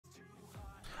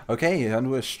Okay, and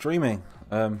we're streaming.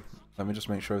 Let me just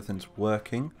make sure everything's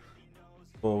working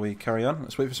before we carry on.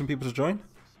 Let's wait for some people to join.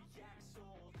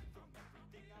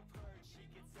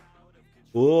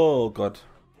 Oh god,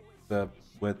 the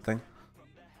weird thing.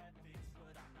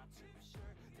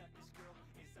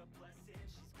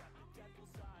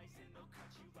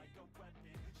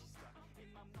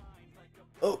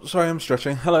 Oh, sorry, I'm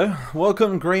stretching. Hello,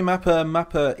 welcome, Grey Mapper,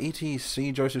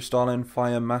 ETC, Joseph Stalin,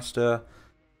 Fire Master,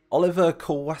 Oliver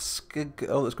Kowaskig.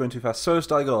 Oh, that's going too fast. So is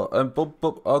Digor.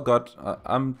 Oh god,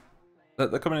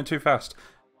 they're coming in too fast.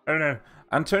 Oh no.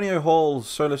 Antonio Hall,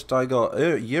 Solus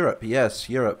Digor. Europe, yes,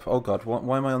 Europe. Oh god,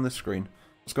 why am I on this screen?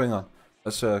 What's going on?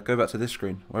 Let's go back to this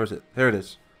screen. Where is it? Here it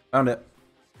is. Found it.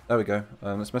 There we go.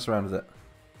 Let's mess around with it.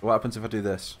 What happens if I do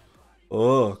this?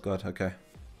 Oh god, okay.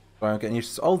 Sorry, I'm getting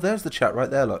used to... Oh, there's the chat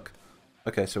right there, look.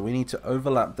 Okay, so we need to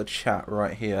overlap the chat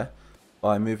right here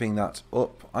by moving that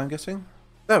up, I'm guessing.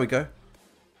 There we go.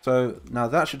 So now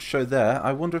that should show there.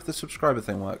 I wonder if the subscriber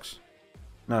thing works.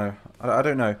 No, I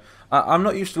don't know. I'm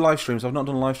not used to live streams. I've not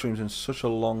done live streams in such a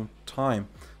long time.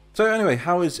 So anyway,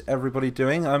 how is everybody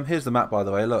doing? Here's the map, by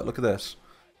the way. Look at this.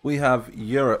 We have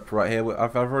Europe right here.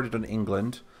 I've already done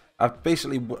England. I've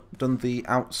basically done the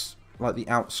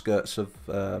outskirts of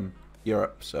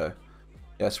Europe. So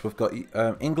yes, we've got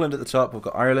England at the top. We've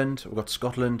got Ireland. We've got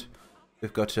Scotland.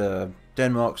 We've got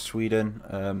Denmark,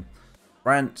 Sweden,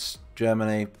 France,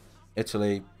 Germany,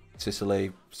 Italy,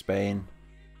 Sicily, Spain,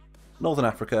 Northern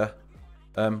Africa.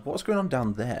 What's going on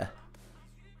down there?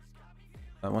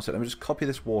 One second, let me just copy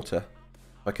this water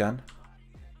if I can.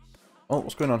 Oh,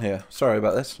 what's going on here? Sorry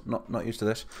about this. Not used to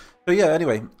this. But yeah,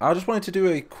 anyway, I just wanted to do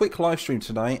a quick live stream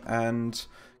tonight and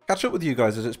catch up with you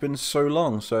guys as it's been so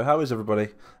long. So how is everybody?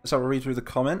 Let's have a read through the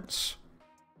comments.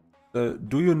 Do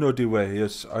you know the way?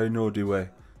 Yes, I know the way.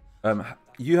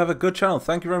 You have a good channel.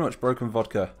 Thank you very much, Broken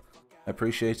Vodka. I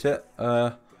appreciate it.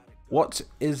 What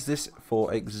is this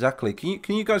for exactly?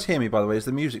 Can you guys hear me, by the way? Is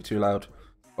the music too loud,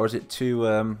 or is it too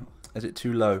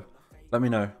low? Let me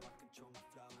know.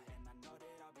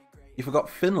 You forgot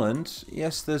Finland?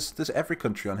 Yes, there's every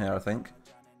country on here, I think.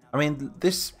 I mean,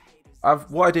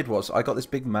 what I did was I got this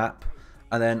big map,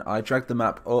 and then I dragged the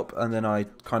map up, and then I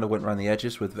kind of went around the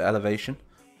edges with the elevation,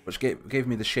 which gave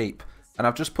me the shape. And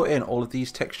I've just put in all of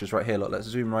these textures right here. Look, let's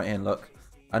zoom right in. Look,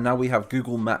 and now we have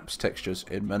Google Maps textures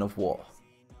in Men of War.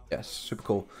 Yes, super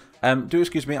cool. Do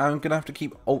excuse me, I'm gonna have to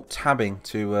keep alt-tabbing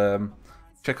to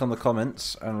check on the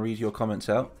comments and read your comments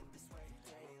out.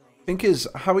 Thinkers,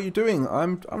 how are you doing?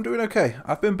 I'm doing okay.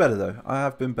 I've been better though. I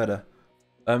have been better.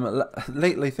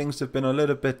 Lately things have been a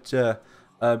little bit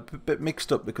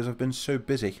mixed up because I've been so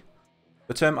busy.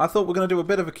 But I thought we're gonna do a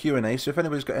bit of a Q&A. So if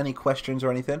anybody's got any questions or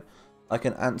anything, I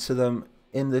can answer them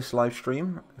in this live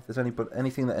stream. If there's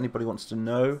anything that anybody wants to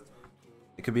know.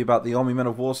 It can be about the Army Men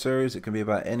of War series. It can be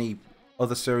about any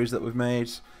other series that we've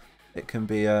made. It can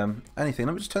be anything.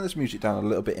 Let me just turn this music down a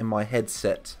little bit in my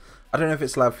headset. I don't know if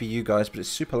it's loud for you guys, but it's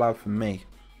super loud for me.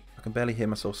 I can barely hear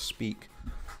myself speak.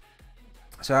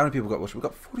 So how many people got watching? We've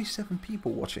got 47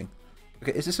 people watching.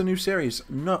 Okay, is this a new series?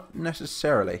 Not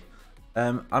necessarily.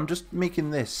 I'm just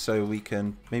making this so we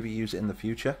can maybe use it in the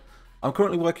future. I'm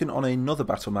currently working on another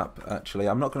battle map, actually.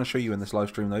 I'm not going to show you in this live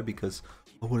stream, though, because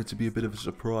I want it to be a bit of a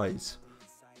surprise.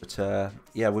 But,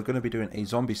 yeah, we're going to be doing a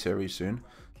zombie series soon.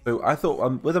 So I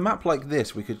thought, with a map like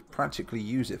this, we could practically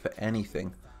use it for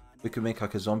anything. We could make,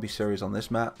 like, a zombie series on this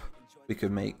map. We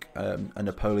could make a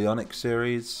Napoleonic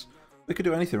series. We could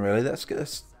do anything, really. Let's get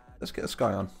a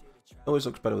sky on. Always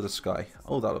looks better with a sky.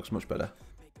 Oh, that looks much better.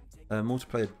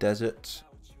 Multiplayer Desert.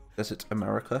 Desert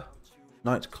America.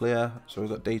 Night clear. So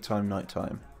we've got daytime,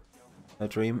 nighttime. A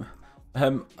dream.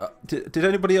 Did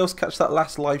anybody else catch that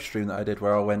last live stream that I did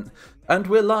where I went, and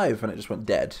we're live, and it just went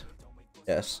dead?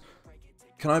 Yes.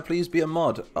 Can I please be a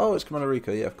mod? Oh, it's Commander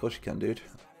Rico. Yeah, of course you can, dude.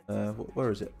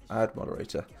 Where is it? Add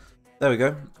moderator. There we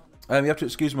go. You have to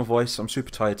excuse my voice. I'm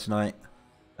super tired tonight.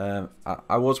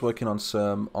 I was working on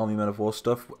some Army Men of War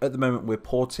stuff. At the moment, we're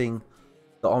porting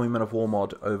the Army Men of War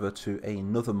mod over to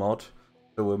another mod,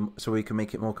 so we can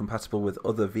make it more compatible with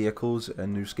other vehicles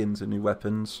and new skins and new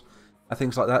weapons and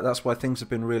things like that. That's why things have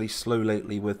been really slow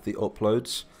lately with the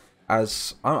uploads,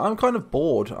 as I'm kind of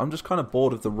bored. I'm just kind of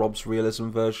bored of the Rob's Realism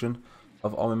version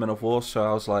of Army Men of War, so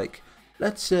I was like,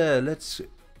 let's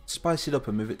spice it up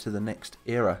and move it to the next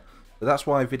era. So that's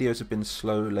why videos have been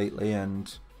slow lately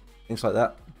and things like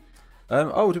that.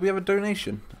 Oh, do we have a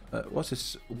donation? What's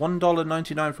this?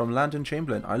 $1.99 from Landon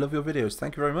Chamberlain. I love your videos.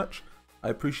 Thank you very much. I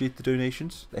appreciate the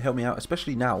donations. They help me out,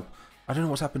 especially now. I don't know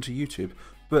what's happened to YouTube,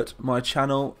 but my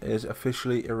channel is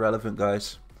officially irrelevant,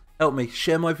 guys. Help me.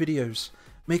 Share my videos.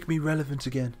 Make me relevant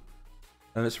again.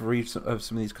 And let's read some of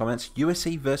these comments.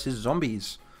 USA versus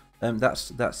zombies.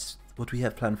 That's what we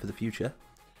have planned for the future.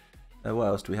 What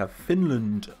else do we have?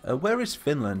 Finland. Where is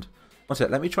Finland? One sec,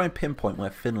 let me try and pinpoint where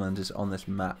Finland is on this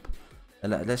map.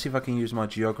 Let's see if I can use my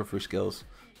geography skills.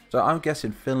 So I'm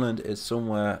guessing Finland is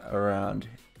somewhere around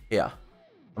here.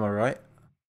 Am I right?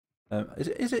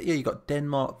 Is it? Yeah, you got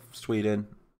Denmark, Sweden.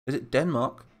 Is it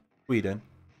Denmark, Sweden?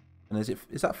 And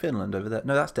is that Finland over there?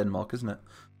 No, that's Denmark, isn't it?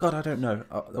 God, I don't know.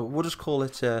 We'll just call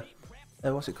it.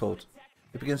 What's it called?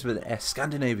 It begins with an S.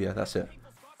 Scandinavia. That's it.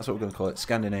 That's what we're going to call it.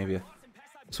 Scandinavia.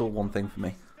 It's all one thing for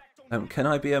me. Can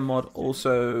I be a mod?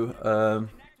 Also,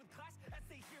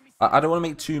 I don't want to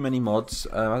make too many mods.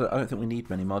 I don't think we need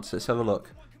many mods. Let's have a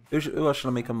look. Who else should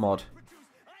I make a mod?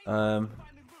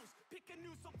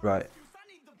 Right.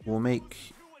 We'll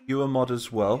make you a mod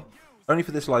as well. Only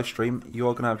for this live stream. You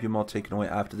are going to have your mod taken away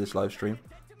after this live stream.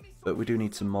 But we do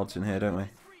need some mods in here, don't we?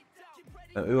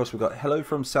 Who else we got? Hello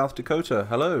from South Dakota.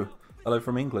 Hello. Hello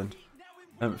from England.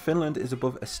 Finland is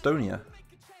above Estonia.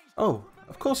 Oh,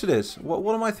 of course it is.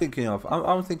 What am I thinking of?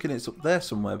 I'm thinking it's up there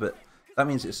somewhere, but that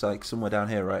means it's like somewhere down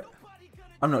here, right?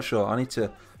 I'm not sure. I need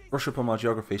to brush up on my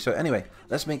geography. So anyway,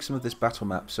 let's make some of this battle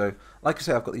map. So like I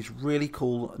say, I've got these really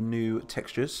cool new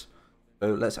textures.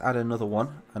 So let's add another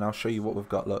one, and I'll show you what we've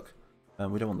got. Look,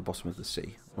 we don't want the bottom of the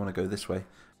sea. We want to go this way.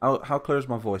 How clear is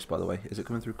my voice, by the way? Is it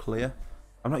coming through clear?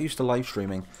 I'm not used to live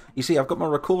streaming. You see, I've got my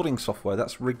recording software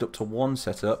that's rigged up to one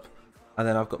setup, and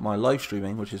then I've got my live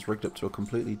streaming, which is rigged up to a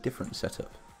completely different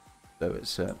setup. So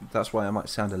it's that's why I might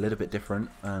sound a little bit different,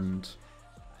 and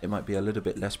it might be a little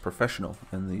bit less professional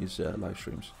in these live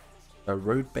streams.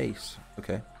 Road base,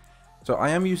 okay. So I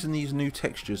am using these new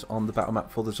textures on the battle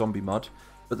map for the zombie mod,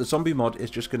 but the zombie mod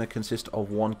is just going to consist of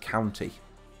one county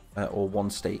or one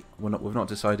state. We've not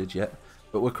decided yet,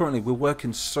 but we're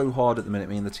working so hard at the minute.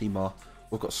 Me and the team are.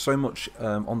 We've got so much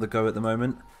on the go at the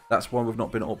moment. That's why we've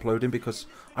not been uploading, because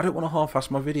I don't want to half-ass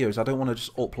my videos. I don't want to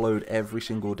just upload every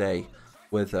single day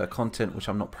with content which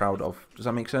I'm not proud of. Does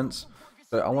that make sense?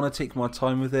 So I want to take my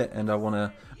time with it, and I want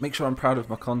to make sure I'm proud of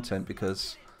my content,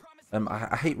 because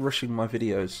I hate rushing my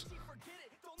videos.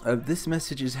 This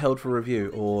message is held for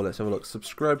review. Or let's have a look.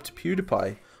 Subscribe to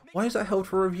PewDiePie. Why is that held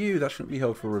for review? That shouldn't be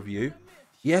held for review.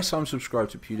 Yes, I'm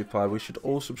subscribed to PewDiePie. We should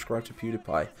all subscribe to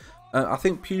PewDiePie. I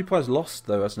think PewDiePie's lost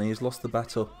though, hasn't he? He's lost the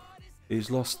battle. He's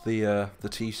lost the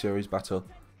T-Series battle.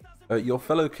 Your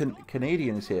fellow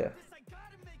Canadian is here.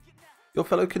 Your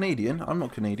fellow Canadian? I'm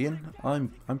not Canadian.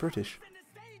 I'm British.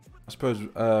 I suppose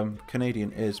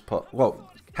Canadian is part.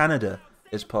 Well, Canada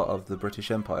is part of the British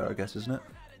Empire, I guess, isn't it?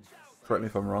 Correct me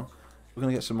if I'm wrong. We're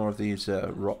gonna get some more of these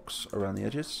rocks around the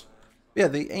edges. Yeah,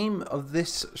 the aim of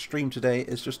this stream today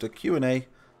is just a Q&A.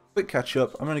 Quick catch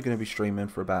up. I'm only going to be streaming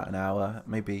for about an hour,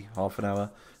 maybe half an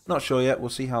hour. Not sure yet. We'll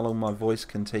see how long my voice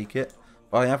can take it.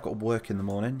 But I have got work in the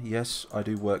morning. Yes, I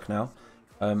do work now.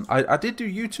 I did do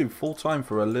YouTube full time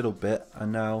for a little bit,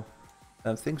 and now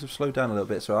things have slowed down a little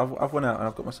bit. So I've went out and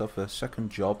I've got myself a second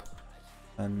job,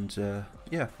 and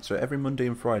yeah. So every Monday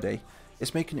and Friday,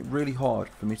 it's making it really hard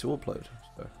for me to upload.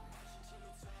 So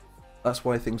that's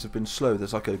why things have been slow.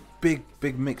 There's like a big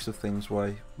mix of things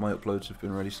why my uploads have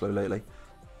been really slow lately.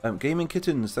 Gaming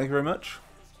Kittens, thank you very much.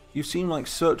 You seem like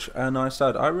such a nice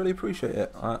dad. I really appreciate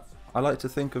it. I like to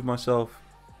think of myself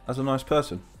as a nice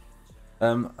person.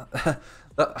 I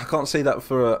can't say that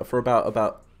for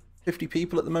about 50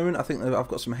 people at the moment. I think I've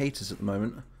got some haters at the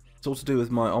moment. It's all to do with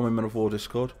my Army Men of War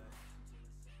Discord.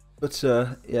 But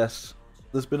yes,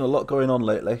 there's been a lot going on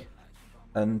lately,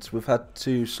 and we've had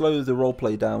to slow the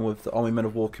roleplay down with the Army Men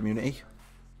of War community,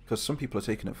 because some people are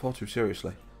taking it far too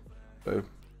seriously. So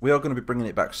we are going to be bringing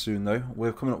it back soon, though.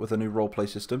 We're coming up with a new roleplay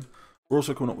system. We're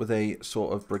also coming up with a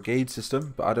sort of brigade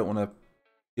system, but I don't want to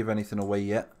give anything away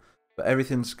yet. But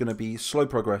everything's going to be slow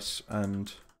progress,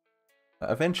 and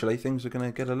eventually things are going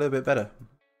to get a little bit better.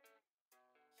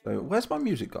 So where's my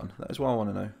music gone? That is what I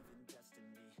want to know.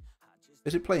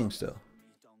 Is it playing still?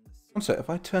 One sec, if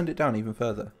I turned it down even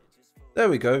further. There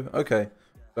we go. Okay.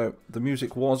 So the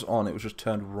music was on, it was just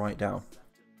turned right down.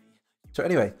 So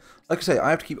anyway, like I say, I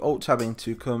have to keep alt-tabbing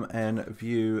to come and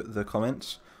view the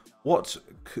comments.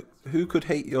 Who could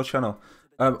hate your channel?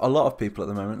 A lot of people at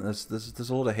the moment. There's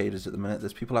a lot of haters at the minute.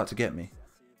 There's people out to get me.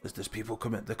 There's people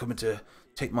coming. They're coming to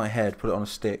take my head, put it on a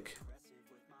stick.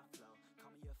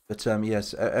 But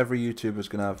yes, every YouTuber's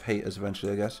gonna have haters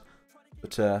eventually, I guess.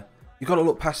 But you got to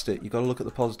look past it. You got to look at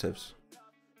the positives.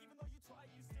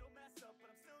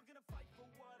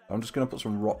 I'm just gonna put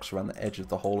some rocks around the edge of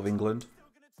the whole of England.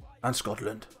 And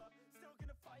Scotland.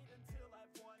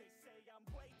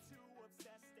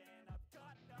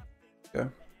 Okay.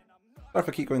 Sorry if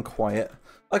I keep going quiet.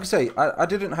 Like I say, I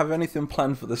didn't have anything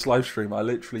planned for this live stream. I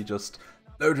literally just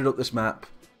loaded up this map,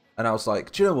 and I was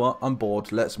like, do you know what? I'm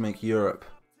bored. Let's make Europe.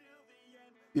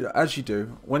 You know, as you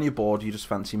do, when you're bored, you just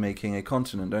fancy making a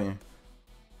continent, don't you?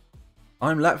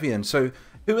 I'm Latvian, so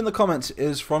who in the comments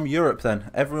is from Europe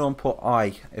then? Everyone put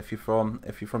I if you're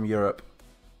from Europe.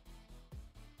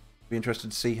 Be interested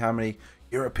to see how many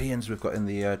Europeans we've got in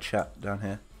the chat down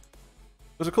here.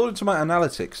 Because according to my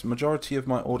analytics, majority of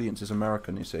my audience is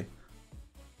American, you see.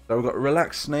 So we've got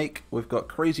Relaxed Snake, we've got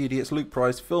Crazy Idiots, Luke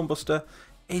Price, Filmbuster,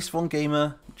 Ace Von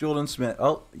Gamer, Jordan Smith.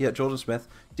 Oh, yeah, Jordan Smith.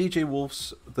 DJ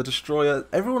Wolves, The Destroyer.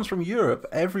 Everyone's from Europe.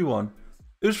 Everyone.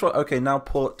 Who's from... Okay, now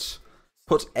put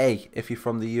A if you're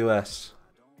from the US.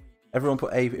 Everyone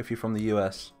put A if you're from the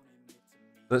US.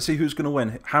 Let's see who's going to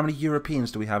win. How many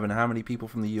Europeans do we have and how many people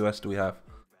from the US do we have?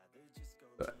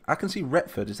 I can see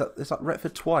Retford. Is that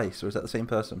Retford twice or is that the same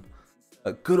person?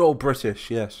 Good old British,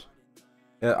 yes.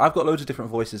 Yeah, I've got loads of different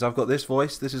voices. I've got this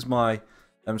voice. This is my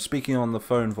speaking on the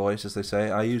phone voice, as they say.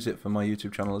 I use it for my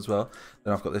YouTube channel as well.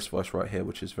 Then I've got this voice right here,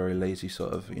 which is very lazy,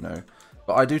 sort of, you know.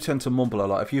 But I do tend to mumble a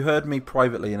lot. If you heard me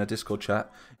privately in a Discord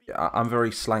chat, I'm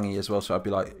very slangy as well. So I'd be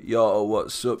like, "Yo,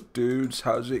 what's up, dudes?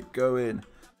 How's it going?"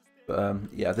 But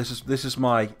yeah, this is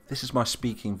my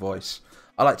speaking voice.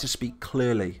 I like to speak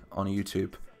clearly on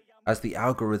YouTube, as the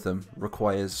algorithm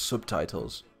requires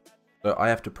subtitles. So I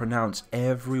have to pronounce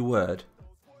every word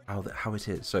how it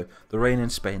is. So the rain in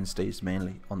Spain stays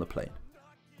mainly on the plane.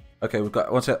 Okay, we've got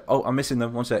one sec. Oh, I'm missing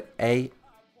them. One sec. A.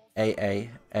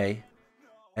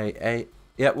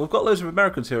 Yeah, we've got loads of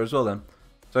Americans here as well then.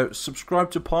 So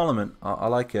subscribe to Parliament. I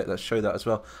like it. Let's show that as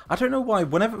well. I don't know why.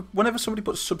 Whenever somebody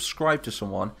puts subscribe to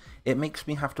someone, it makes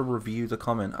me have to review the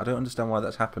comment. I don't understand why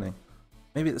that's happening.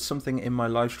 Maybe it's something in my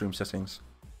live stream settings.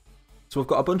 So we've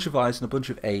got a bunch of I's and a bunch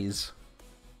of A's.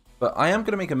 But I am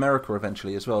going to make America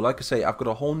eventually as well. Like I say, I've got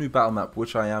a whole new battle map,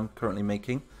 which I am currently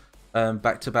making.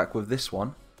 Back to back with this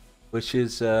one. Which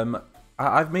is,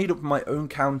 I've made up my own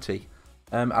county.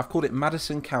 I've called it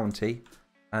Madison County.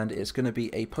 And it's going to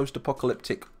be a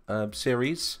post-apocalyptic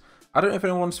series. I don't know if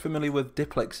anyone's familiar with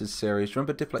Diplex's series.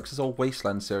 Remember Diplex's old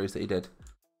Wasteland series that he did?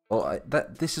 Well,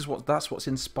 that's what's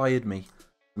inspired me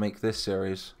to make this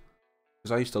series.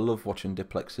 Because I used to love watching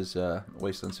Diplex's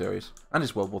Wasteland series. And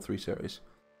his World War III series.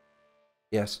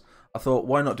 Yes, I thought,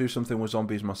 why not do something with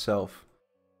zombies myself?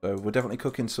 So we're definitely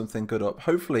cooking something good up.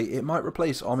 Hopefully, it might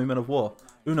replace Army Men of War.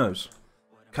 Who knows?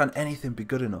 Can anything be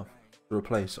good enough to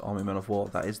replace Army Men of War?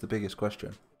 That is the biggest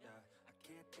question.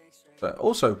 But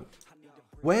also,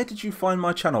 where did you find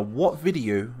my channel? What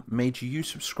video made you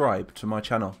subscribe to my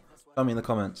channel? Tell me in the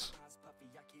comments.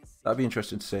 That'd be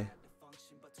interesting to see.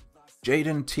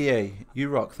 Jaden TA, you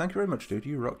rock. Thank you very much, dude.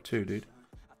 You rock too, dude.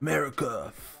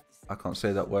 America. I can't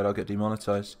say that word, I'll get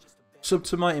demonetized. Sub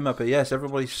to Mighty Mapper, yes,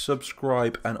 everybody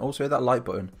subscribe, and also that like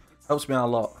button. Helps me out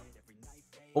a lot.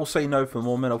 All say no for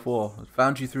more Men of War.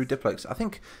 Found you through Diplex. I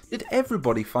think, did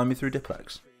everybody find me through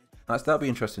Diplex? That'll be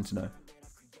interesting to know.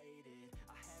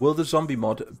 Will the zombie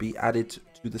mod be added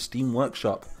to the Steam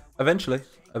Workshop? Eventually.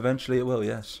 Eventually it will,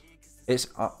 yes.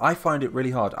 I find it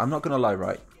really hard. I'm not going to lie,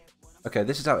 right? Okay,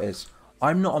 this is how it is.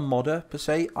 I'm not a modder, per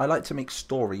se. I like to make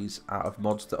stories out of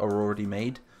mods that are already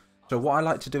made. So what I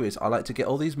like to do is I like to get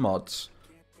all these mods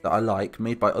that I like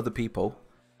made by other people.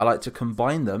 I like to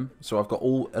combine them so I've got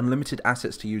all unlimited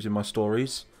assets to use in my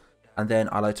stories, and then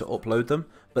I like to upload them.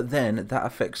 But then that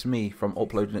affects me from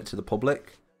uploading it to the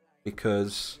public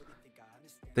because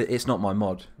it's not my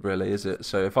mod, really, is it?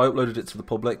 So if I uploaded it to the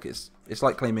public, it's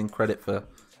like claiming credit for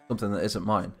something that isn't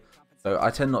mine. So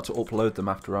I tend not to upload them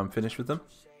after I'm finished with them.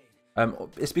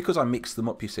 It's because I mix them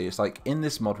up, you see. It's like in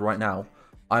this mod right now,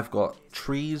 I've got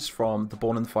trees from the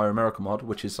Born in the Fire America mod,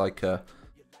 which is like an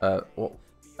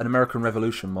American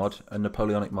Revolution mod, a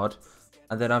Napoleonic mod.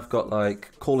 And then I've got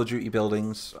like Call of Duty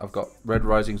buildings, I've got Red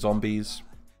Rising zombies.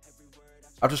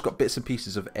 I've just got bits and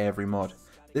pieces of every mod.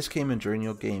 This came in during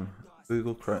your game.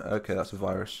 Google Chrome. Okay, that's a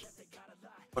virus.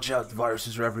 Watch out, the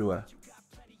viruses are everywhere.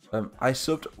 I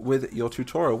subbed with your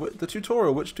tutorial. The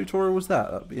tutorial, which tutorial was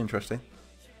that? That'd be interesting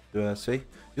to see.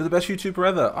 You're the best YouTuber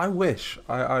ever. I wish.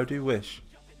 I do wish.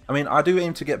 I mean, I do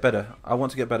aim to get better. I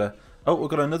want to get better. Oh, we've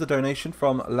got another donation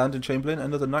from Landon Chamberlain.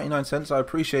 Another 99 cents. I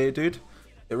appreciate it, dude.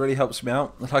 It really helps me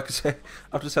out. Like I say,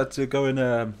 I've just had to go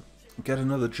and get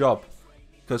another job.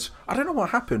 Because I don't know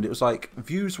what happened. It was like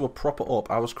views were proper up.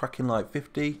 I was cracking like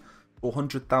 50 or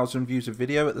 100,000 views a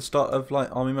video at the start of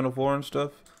like Army Men of War and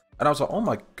stuff. And I was like, oh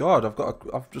my god,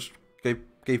 I've just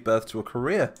gave birth to a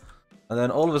career. And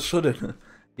then all of a sudden,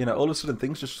 you know, all of a sudden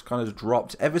things just kind of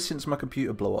dropped ever since my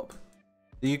computer blew up.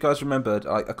 Do you guys remember,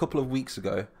 like a couple of weeks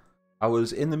ago, I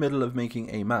was in the middle of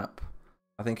making a map.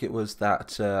 I think it was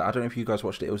that, I don't know if you guys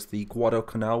watched it, it was the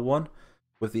Guadalcanal one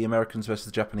with the Americans versus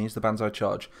the Japanese, the Banzai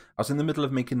Charge. I was in the middle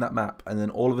of making that map, and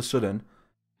then all of a sudden,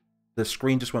 the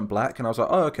screen just went black, and I was like,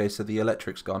 oh, okay, so the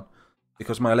electric's gone,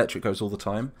 because my electric goes all the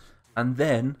time. And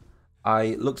then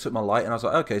I looked at my light, and I was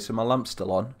like, okay, so my lamp's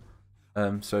still on,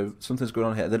 so something's going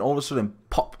on here. Then all of a sudden,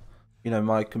 pop, you know,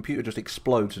 my computer just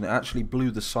explodes, and it actually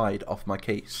blew the side off my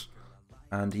case.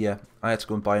 And yeah, I had to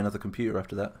go and buy another computer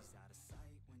after that.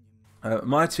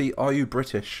 Mighty, are you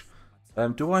British?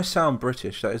 Do I sound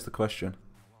British? That is the question.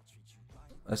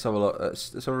 Let's have a look.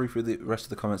 Let's have a read through the rest of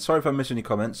the comments. Sorry if I'm missing any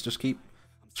comments. Just keep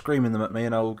screaming them at me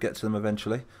and I'll get to them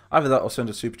eventually. Either that or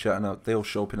send a super chat and they'll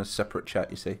show up in a separate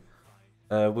chat, you see.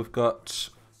 We've got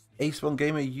Ace1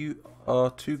 Gamer. You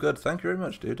are too good. Thank you very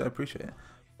much, dude. I appreciate it.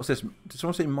 What's this? Did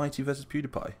someone say Mighty versus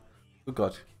PewDiePie? Good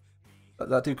God.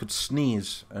 That dude could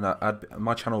sneeze and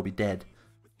my channel would be dead.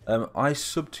 I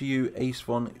sub to you,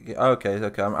 Ace1.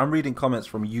 Okay. I'm reading comments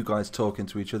from you guys talking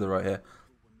to each other right here.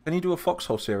 Can you do a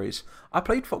Foxhole series? I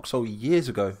played Foxhole years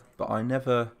ago, but I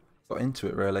never got into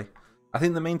it really. I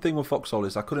think the main thing with Foxhole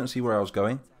is I couldn't see where I was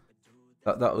going.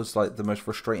 That was like the most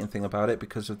frustrating thing about it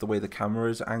because of the way the camera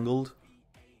is angled.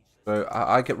 So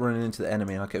I kept running into the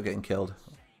enemy and I kept getting killed.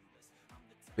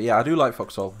 But yeah, I do like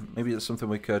Foxhole. Maybe it's something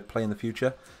we could play in the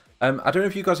future. I don't know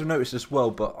if you guys have noticed as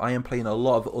well, but I am playing a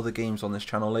lot of other games on this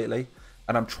channel lately.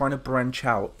 And I'm trying to branch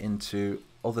out into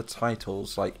other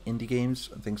titles like indie games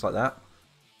and things like that.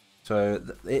 So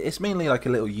it's mainly like a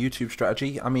little YouTube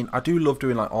strategy. I mean, I do love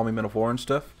doing like Army Men of War and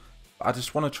stuff. But I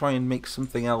just want to try and make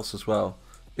something else as well.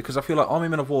 Because I feel like Army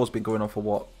Men of War has been going on for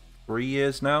what, 3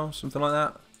 years now? Something like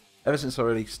that? Ever since I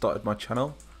really started my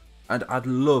channel. And I'd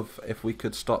love if we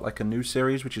could start like a new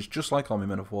series which is just like Army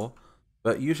Men of War.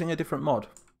 But using a different mod.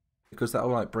 Because that'll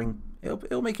like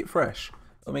it'll make it fresh.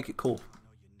 It'll make it cool.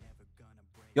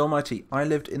 Yo Mighty, I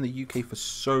lived in the UK for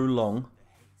so long.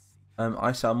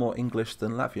 I sound more English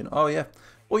than Latvian. Oh yeah.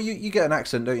 Well, you get an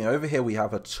accent, don't you? Over here we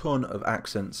have a ton of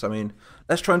accents. I mean,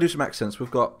 let's try and do some accents.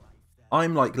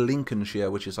 I'm like Lincolnshire,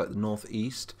 which is like the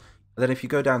northeast. And then if you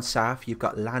go down south, you've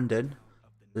got London,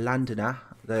 Londoner.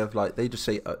 They just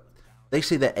say they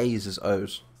say their A's as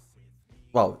O's.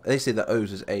 Well, they say their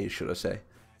O's as A's, should I say?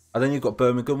 And then you've got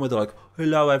Birmingham, where they're like,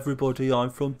 "Hello everybody, I'm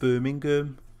from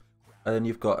Birmingham." And then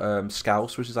you've got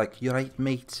Scouse, which is like, "You right,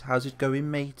 mate? How's it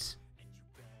going, mate?"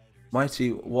 Mighty,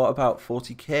 what about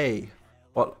 40k?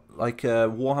 What, like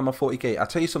Warhammer 40k? I'll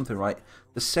tell you something, right?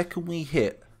 The second we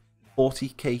hit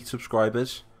 40k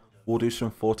subscribers, we'll do some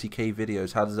 40k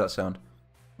videos. How does that sound?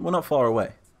 We're not far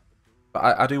away.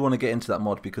 But I do want to get into that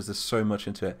mod because there's so much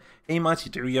into it. Hey Mighty,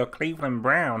 do your Cleveland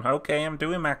Brown. Okay, I'm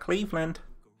doing my Cleveland.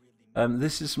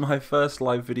 This is my first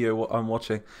live video I'm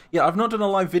watching. Yeah, I've not done a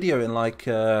live video in like...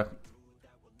 oh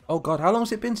god, how long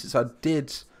has it been since I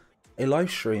did a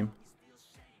live stream?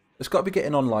 It's got to be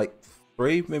getting on like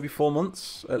 3, maybe 4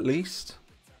 months at least.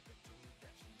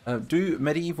 Do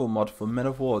medieval mod for Men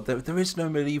of War. There is no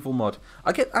medieval mod.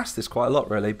 I get asked this quite a lot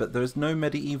really, but there is no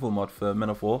medieval mod for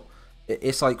Men of War.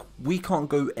 It's like we can't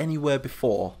go anywhere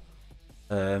before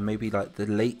maybe like the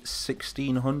late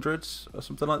 1600s or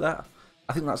something like that.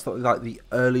 I think that's like the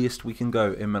earliest we can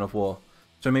go in Men of War.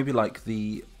 So maybe like do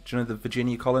you know the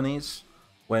Virginia colonies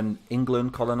when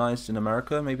England colonized in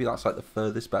America? Maybe that's like the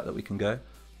furthest back that we can go.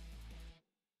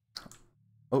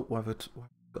 Oh, why have I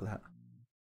got that?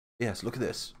 Yes, look at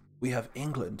this. We have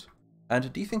England.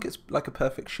 And do you think it's like a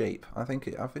perfect shape? I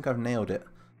think I've nailed it.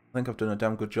 I think I've done a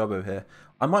damn good job over here.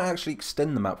 I might actually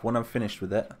extend the map when I'm finished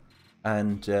with it.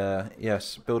 And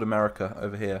yes, build America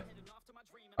over here.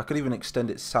 I could even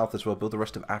extend it south as well, build the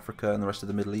rest of Africa and the rest of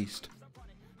the Middle East.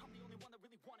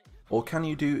 Or can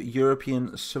you do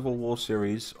European Civil War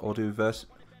series or do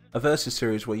a versus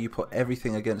series where you put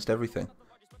everything against everything?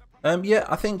 Yeah,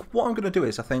 I think what I'm going to do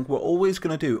is I think we're always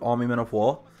going to do Army Men of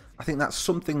War. I think that's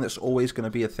something that's always going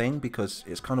to be a thing because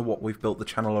it's kind of what we've built the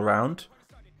channel around.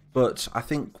 But I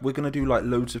think we're going to do like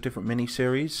loads of different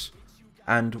mini-series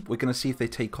and we're going to see if they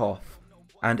take off.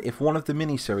 And if one of the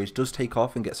mini-series does take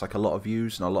off and gets like a lot of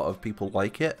views and a lot of people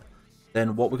like it,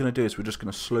 then what we're going to do is we're just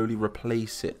going to slowly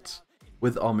replace it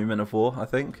with Army Men of War, I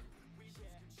think.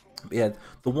 But yeah,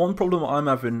 the one problem I'm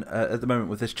having at the moment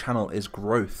with this channel is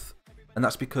growth. And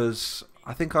that's because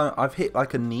I think I've hit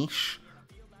like a niche.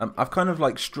 I've kind of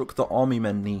like struck the Army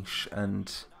Men niche and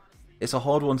it's a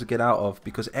hard one to get out of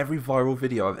because every viral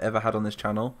video I've ever had on this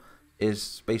channel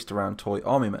is based around toy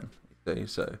Army Men.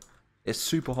 So it's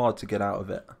super hard to get out of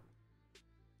it.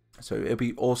 So it'd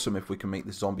be awesome if we can make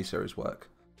this zombie series work.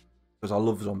 Because I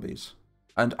love zombies.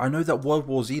 And I know that World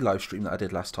War Z live stream that I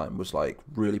did last time was like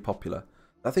really popular.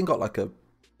 That thing got like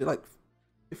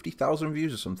 50,000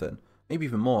 views or something. maybe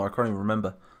even more. I can't even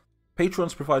remember.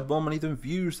 Patrons provide more money than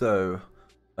views, though,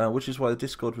 which is why the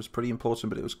Discord was pretty important.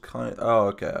 But it was kind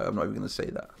of okay. I'm not even going to say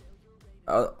that.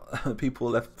 People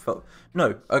left felt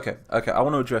no. Okay. I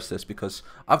want to address this because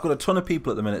I've got a ton of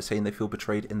people at the minute saying they feel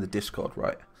betrayed in the Discord,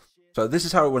 right? So this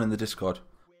is how it went in the Discord.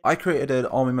 I created an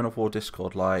Army Men of War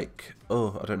Discord like,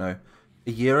 I don't know,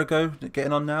 a year ago,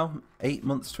 getting on now, 8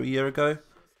 months to a year ago.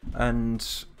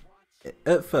 And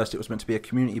at first it was meant to be a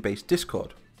community-based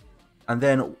Discord. And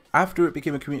then after it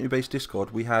became a community-based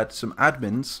Discord, we had some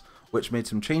admins which made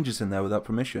some changes in there without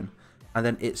permission. And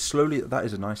then it slowly, that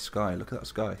is a nice sky, look at that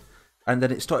sky. And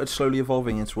then it started slowly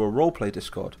evolving into a roleplay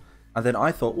Discord. And then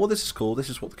I thought, well, this is cool, this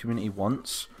is what the community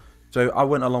wants. So I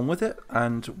went along with it,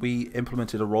 and we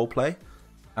implemented a roleplay.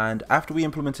 And after we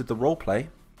implemented the roleplay,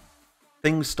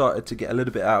 things started to get a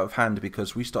little bit out of hand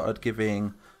because we started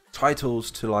giving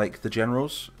titles to like the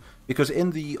generals. Because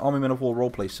in the Army Men of War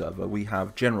roleplay server, we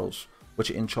have generals, which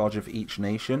are in charge of each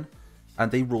nation,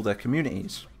 and they rule their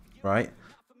communities, right?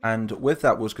 And with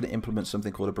that, we was going to implement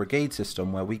something called a brigade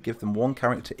system, where we give them one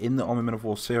character in the Army Men of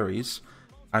War series,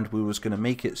 and we was going to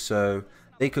make it so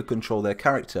they could control their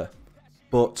character.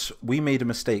 But we made a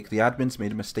mistake, the admins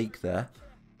made a mistake there,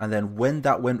 and then when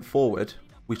that went forward,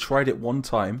 we tried it one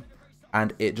time,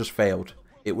 and it just failed.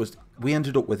 We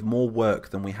ended up with more work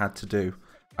than we had to do.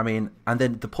 I mean, and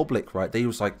then the public, right, they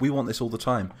was like, we want this all the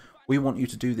time. We want you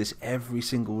to do this every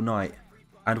single night.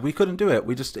 And we couldn't do it.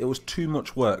 It was too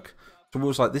much work. So we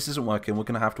was like, this isn't working. We're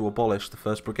going to have to abolish the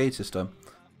first brigade system.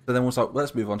 So then we was like,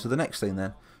 let's move on to the next thing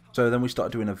then. So then we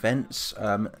started doing events.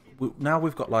 Now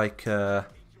we've got like,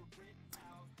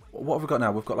 what have we got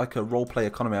now? We've got like a roleplay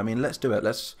economy. I mean, let's do it.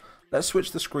 Let's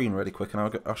switch the screen really quick,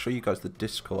 and I'll show you guys the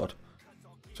Discord.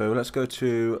 So let's go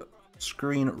to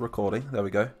screen recording. There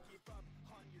we go.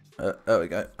 There we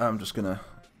go. I'm just gonna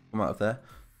come out of there.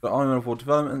 Got Army Men of War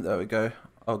development. There we go.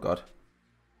 Oh god,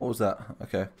 what was that?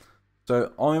 Okay.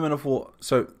 So Army Men of War.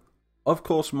 So of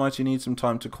course, Mighty needs some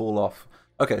time to cool off.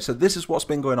 Okay, so this is what's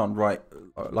been going on, right?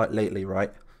 Like lately,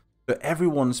 right? So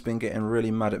everyone's been getting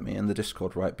really mad at me in the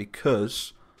Discord, right?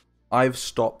 Because I've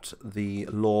stopped the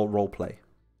lore roleplay.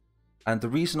 And the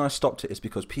reason I stopped it is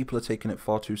because people are taking it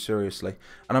far too seriously.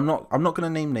 And I'm not going to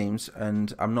name names,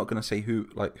 and I'm not going to say who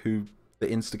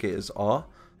the instigators are,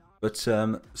 but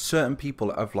certain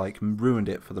people have like ruined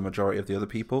it for the majority of the other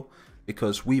people,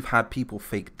 because we've had people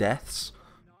fake deaths,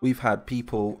 we've had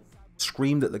people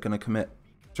scream that they're going to commit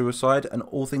suicide and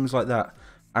all things like that,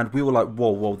 and we were like,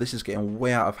 whoa, this is getting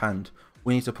way out of hand.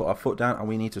 We need to put our foot down and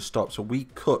we need to stop. So we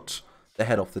cut the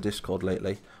head off the Discord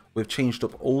lately. We've changed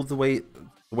up all the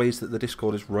ways that the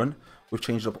Discord is run. We've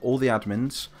changed up all the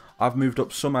admins. I've moved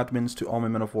up some admins to Army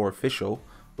Men of War Official,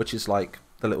 which is like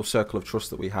the little circle of trust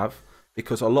that we have,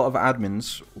 because a lot of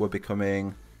admins were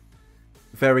becoming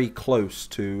very close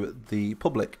to the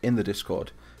public in the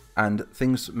Discord, and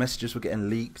messages were getting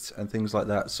leaked and things like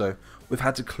that. So we've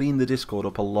had to clean the Discord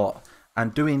up a lot,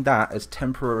 and doing that has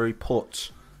temporarily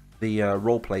put the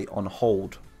roleplay on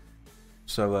hold.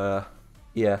 So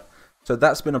yeah, so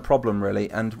that's been a problem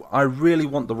really, and I really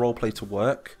want the roleplay to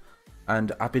work,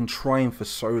 and I've been trying for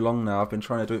so long now. I've been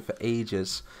trying to do it for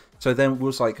ages. So then we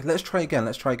was like, let's try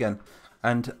again.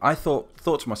 And I thought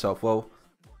to myself, well,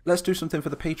 let's do something for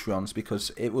the Patreons,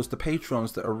 because it was the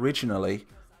Patreons that originally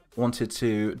wanted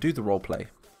to do the roleplay.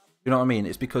 You know what I mean?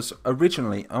 It's because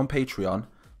originally on Patreon,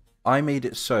 I made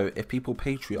it so if people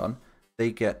Patreon,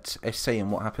 they get a say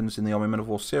in what happens in the Army Men of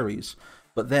War series.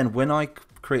 But then when I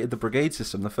created the brigade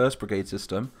system, the first brigade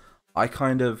system, I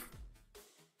kind of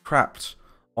crapped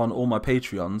on all my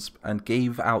Patreons and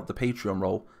gave out the Patreon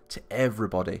role to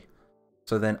everybody.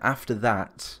 So then after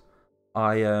that,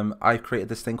 I created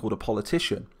this thing called a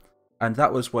politician. And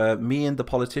that was where me and the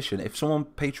politician, if someone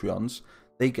Patreons,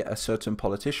 they get a certain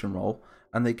politician role,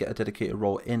 and they get a dedicated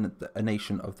role in a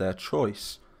nation of their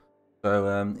choice.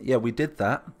 So yeah, we did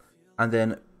that. And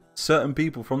then certain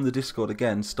people from the Discord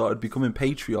again started becoming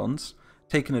Patreons,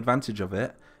 taking advantage of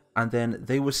it. And then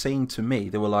they were saying to me,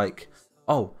 they were like,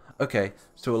 oh, okay,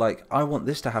 so like, I want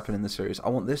this to happen in the series. I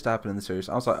want this to happen in the series.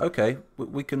 I was like, okay,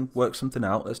 we can work something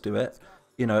out. Let's do it.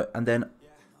 You know, and then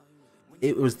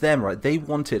it was them, right? They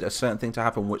wanted a certain thing to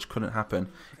happen which couldn't happen.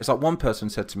 It's like one person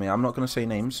said to me, I'm not going to say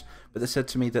names, but they said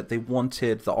to me that they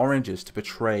wanted the oranges to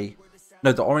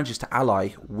the oranges to ally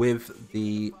with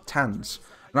the tans.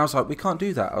 And I was like, we can't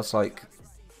do that. I was like,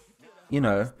 you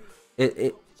know,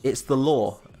 it's the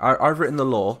law. I've written the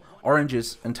law.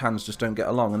 Oranges and tans just don't get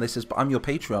along. And they says, but I'm your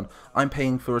Patreon. I'm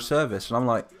paying for a service. And I'm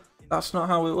like, that's not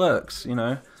how it works, you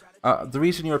know. The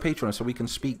reason you're a Patreon is so we can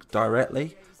speak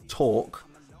directly, talk,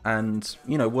 and,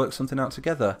 you know, work something out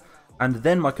together. and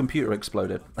then my computer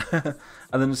exploded.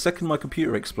 And then the second my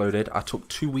computer exploded, I took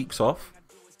 2 weeks off,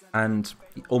 and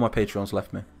all my Patreons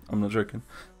left me. I'm not joking.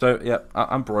 So yeah,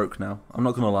 I'm broke now. I'm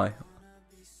not gonna lie.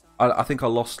 I think I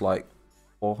lost like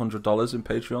 $400 in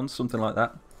Patreon, something like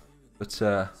that.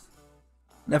 But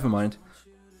never mind.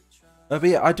 But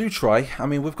yeah, I do try. I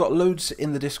mean, we've got loads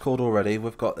in the Discord already.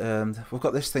 We've got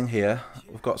this thing here.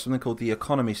 We've got something called the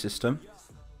economy system,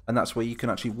 and that's where you can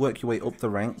actually work your way up the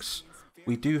ranks.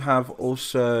 We do have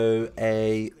also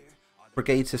a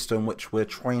brigade system which we're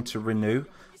trying to renew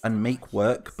and make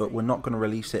work, but we're not going to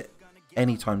release it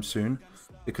anytime soon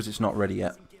because it's not ready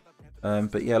yet.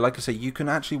 But yeah, like I say, you can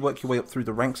actually work your way up through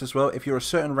the ranks as well. If you're a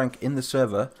certain rank in the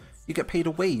server, you get paid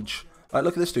a wage. Like,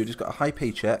 look at this dude, he's got a high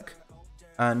paycheck.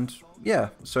 And yeah,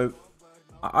 so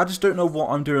I just don't know what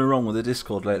I'm doing wrong with the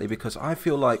Discord lately, because I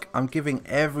feel like I'm giving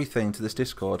everything to this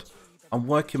Discord. I'm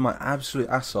working my absolute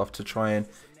ass off to try and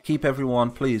keep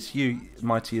everyone, please, you,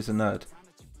 Mighty is a nerd.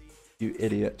 You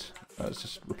idiot. Let's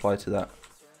just reply to that.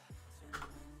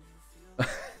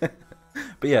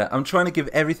 But yeah, I'm trying to give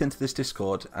everything to this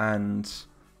Discord, and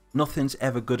nothing's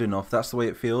ever good enough. That's the way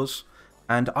it feels.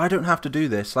 And I don't have to do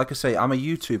this. Like I say, I'm a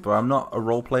YouTuber. I'm not a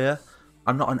role player.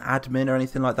 I'm not an admin or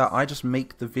anything like that. I just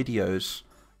make the videos,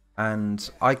 and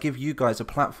I give you guys a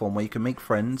platform where you can make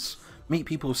friends, meet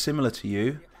people similar to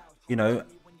you, you know,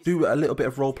 do a little bit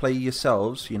of role play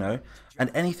yourselves, you know,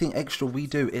 and anything extra we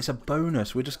do, it's a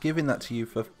bonus. We're just giving that to you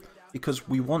because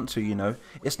we want to, you know.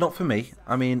 It's not for me.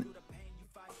 I mean,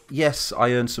 yes,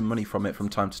 I earn some money from it from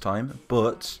time to time,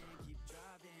 but,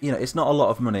 you know, it's not a lot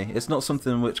of money. It's not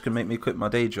something which can make me quit my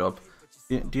day job.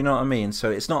 Do you know what I mean? So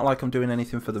it's not like I'm doing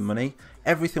anything for the money.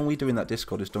 Everything we do in that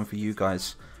Discord is done for you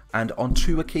guys. And on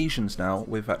 2 occasions now,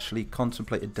 we've actually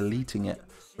contemplated deleting it,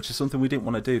 which is something we didn't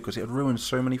want to do because it would ruin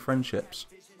so many friendships.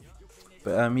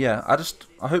 But yeah,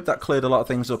 I hope that cleared a lot of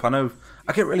things up. I know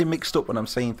I get really mixed up when I'm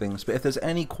saying things, but if there's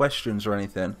any questions or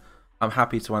anything, I'm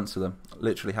happy to answer them.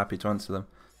 Literally happy to answer them.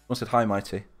 Someone said hi,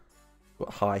 Mighty. But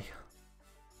hi.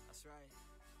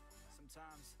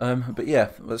 But yeah,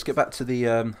 let's get back to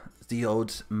the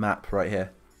old map right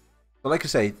here. But like I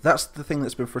say, that's the thing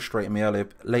that's been frustrating me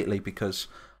lately, because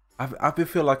I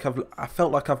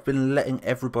felt like I've been letting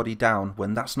everybody down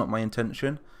when that's not my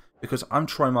intention. Because I'm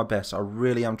trying my best. I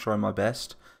really am trying my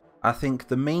best. I think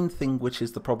the main thing which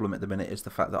is the problem at the minute is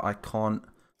the fact that I can't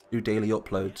do daily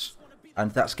uploads, and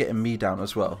that's getting me down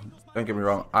as well. Don't get me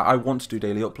wrong. I want to do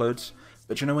daily uploads,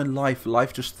 but you know, in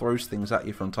life just throws things at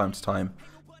you from time to time,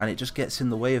 and it just gets in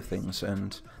the way of things,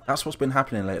 and that's what's been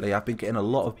happening lately. I've been getting a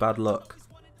lot of bad luck.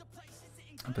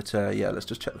 But yeah, let's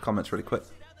just check the comments really quick.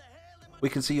 We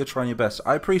can see you're trying your best.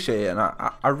 I appreciate it, and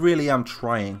I really am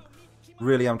trying.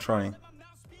 Really am trying.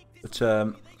 But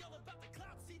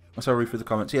let's read through the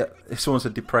comments. Yeah, someone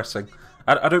said depressing.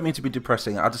 I don't mean to be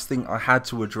depressing. I just think I had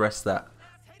to address that.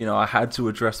 You know, I had to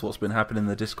address what's been happening in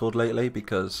the Discord lately,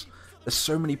 because there's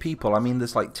so many people. I mean,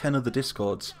 there's like 10 other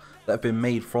Discords that have been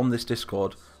made from this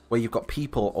Discord, where you've got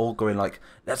people all going like,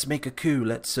 let's make a coup,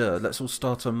 let's all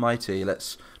start on Mighty,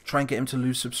 let's try and get him to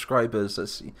lose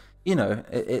subscribers. You know,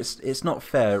 it's not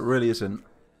fair, it really isn't,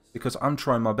 because I'm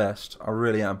trying my best, I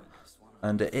really am,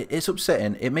 and it's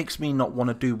upsetting. It makes me not want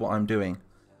to do what I'm doing,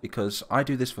 because I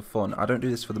do this for fun. I don't do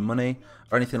this for the money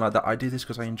or anything like that. I do this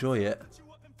because I enjoy it.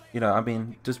 You know, I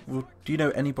mean, do you know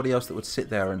anybody else that would sit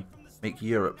there and make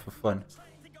Europe for fun?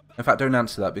 In fact, don't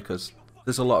answer that, because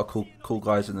there's a lot of cool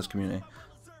guys in this community.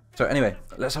 So anyway,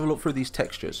 let's have a look through these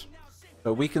textures.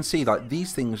 So we can see that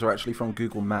these things are actually from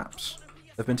Google Maps.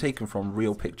 They've been taken from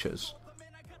real pictures.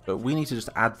 But we need to just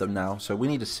add them now. So we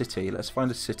need a city. Let's find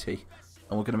a city,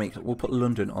 and we'll put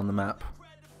London on the map.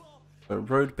 So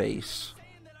road base,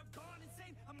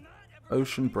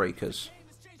 ocean breakers,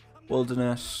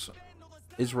 wilderness,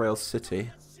 Israel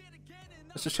city.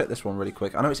 Let's just check this one really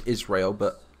quick. I know it's Israel,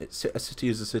 but a city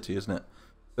is a city, isn't it?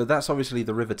 But that's obviously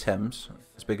the River Thames,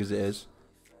 as big as it is.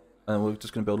 And we're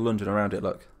just going to build London around it,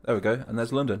 look. There we go, and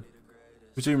there's London.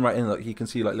 If we zoom right in, look, you can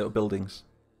see like little buildings.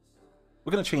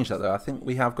 We're going to change that though. I think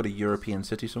we have got a European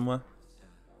city somewhere.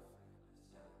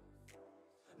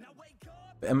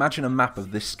 But imagine a map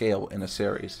of this scale in a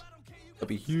series. That'd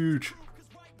be huge.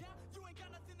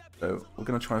 So we're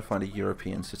going to try and find a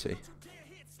European city.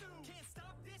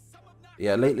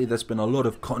 Yeah, lately there's been a lot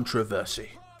of controversy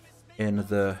in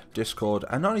the Discord,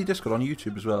 and not only Discord, on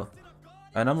YouTube as well.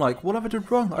 And I'm like, what have I done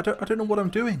wrong? I don't know what I'm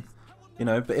doing. You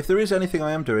know, but if there is anything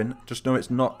I am doing, just know it's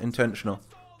not intentional.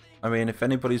 I mean, if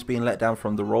anybody's being let down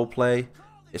from the roleplay,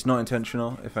 it's not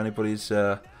intentional. If anybody's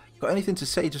got anything to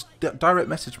say, just direct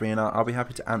message me, and I'll be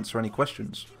happy to answer any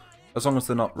questions. As long as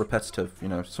they're not repetitive, you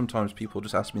know. Sometimes people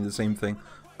just ask me the same thing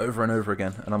over and over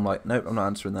again, and I'm like, nope, I'm not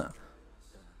answering that.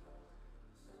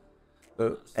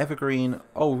 So, evergreen.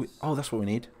 Oh, that's what we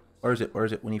need. Where is it? Where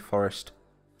is it? We need forest.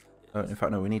 In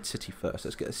fact, no, we need city first.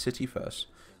 Let's get a city first.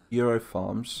 Euro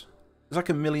farms. There's like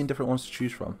a million different ones to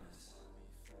choose from.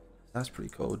 That's pretty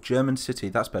cool. German city.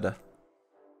 That's better.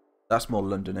 That's more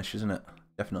Londonish, isn't it?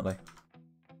 Definitely.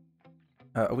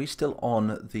 Are we still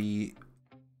on the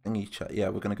thingy chat? Yeah,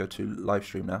 we're going to go to live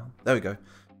stream now. There we go.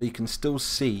 But you can still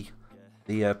see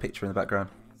the picture in the background.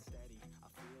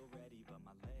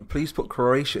 Please put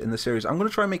Croatia in the series. I'm going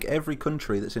to try and make every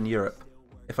country that's in Europe,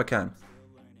 if I can.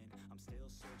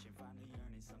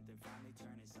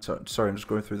 So, sorry, I'm just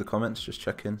going through the comments, just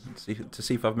checking to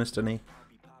see if I've missed any.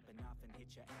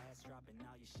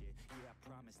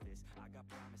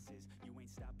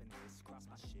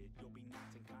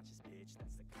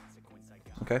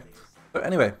 Okay. But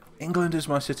anyway, England is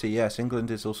my city. Yes, England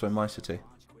is also my city.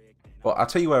 Well, I'll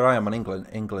tell you where I am on England.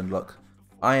 England, look.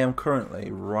 I am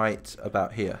currently right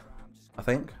about here, I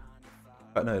think.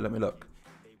 But no, let me look.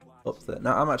 Up there.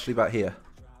 No, I'm actually about here.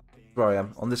 Where I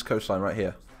am, on this coastline right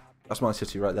here. That's my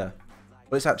city right there.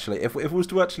 But it's actually, if it was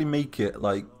to actually make it,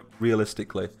 like,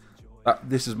 realistically,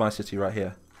 this is my city right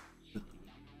here.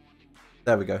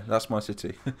 There we go. That's my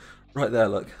city. Right there,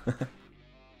 look.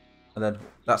 And then,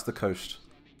 that's the coast.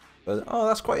 But, oh,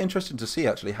 that's quite interesting to see,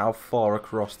 actually, how far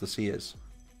across the sea is.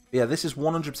 Yeah, this is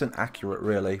 100% accurate,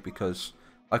 really, because,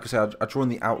 like I said, I've drawn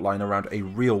the outline around a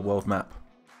real world map.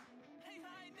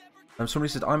 And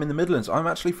somebody said, I'm in the Midlands. I'm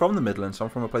actually from the Midlands. I'm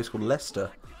from a place called Leicester.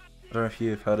 I don't know if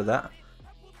you've heard of that.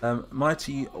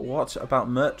 Mighty, what about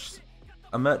merch?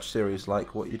 A merch series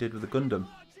like what you did with the Gundam?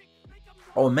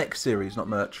 Oh, a mech series, not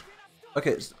merch.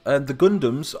 Okay, the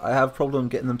Gundams, I have a problem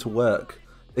getting them to work.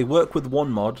 They work with one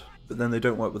mod, but then they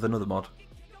don't work with another mod.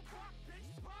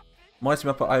 Mighty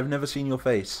Mapper, I've never seen your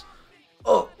face.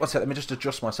 Oh, what's that? Let me just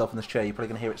adjust myself in this chair. You're probably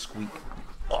going to hear it squeak.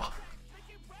 Oh,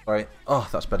 sorry. Oh,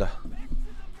 that's better.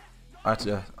 I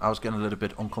was getting a little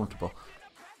bit uncomfortable.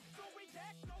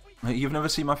 You've never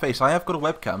seen my face. I have got a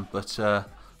webcam, but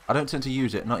I don't tend to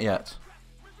use it. Not yet.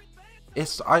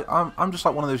 I'm just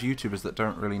like one of those YouTubers that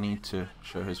don't really need to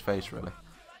show his face, really.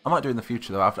 I might do in the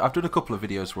future, though. I've done a couple of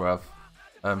videos where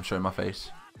I've shown my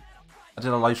face. I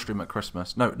did a live stream at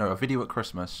Christmas. No, a video at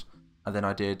Christmas. And then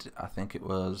I did, I think it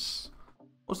was...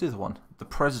 What was the other one? The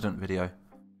President video.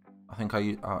 I think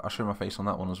I showed my face on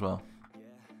that one as well.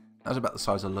 That was about the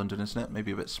size of London, isn't it?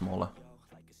 Maybe a bit smaller.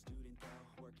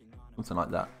 Something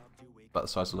like that. About the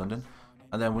size of London.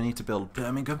 And then we need to build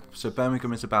Birmingham. So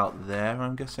Birmingham is about there,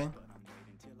 I'm guessing.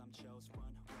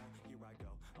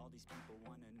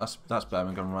 That's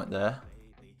Birmingham right there.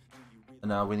 And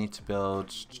now we need to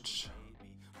build...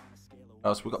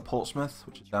 Oh, so we've got Portsmouth,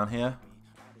 which is down here.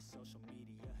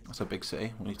 That's a big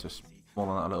city. We need to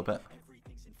smaller that a little bit.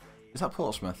 Is that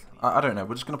Portsmouth? I don't know.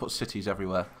 We're just going to put cities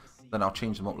everywhere. Then I'll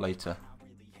change them up later.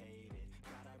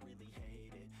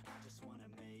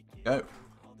 Go.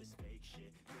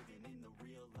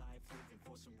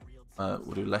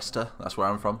 We'll do Leicester. That's where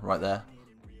I'm from, right there.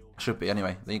 Should be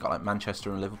anyway. Then you got like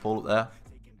Manchester and Liverpool up there.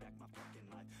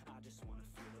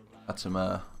 Add some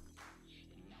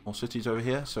more cities over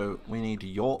here. So we need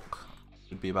York.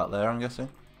 Should be about there, I'm guessing.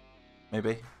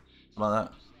 Maybe. Something like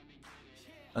that.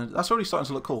 And that's already starting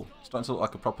to look cool. It's starting to look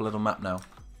like a proper little map now.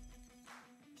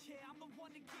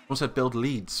 Also build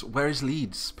Leeds. Where is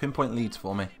Leeds? Pinpoint Leeds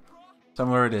for me. Tell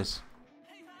me where it is.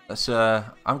 Let's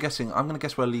I'm gonna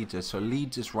guess where Leeds is. So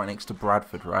Leeds is right next to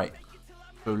Bradford, right?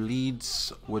 So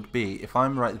Leeds would be, if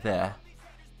I'm right there,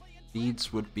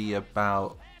 Leeds would be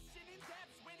about,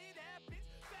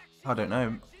 I don't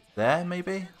know, there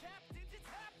maybe?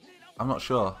 I'm not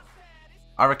sure.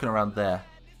 I reckon around there.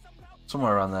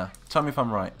 Somewhere around there. Tell me if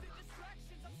I'm right.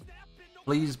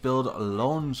 Please build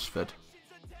Lonesford.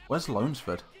 Where's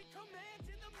Lonesford?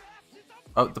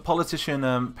 Oh, the politician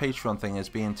Patreon thing is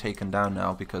being taken down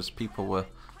now because people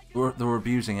were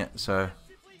abusing it. So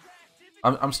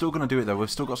I'm still going to do it though. We've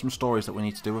still got some stories that we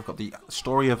need to do. We've got the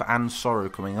story of Anne Sorrow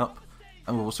coming up,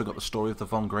 and we've also got the story of the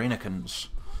Von Greinekens.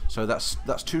 So that's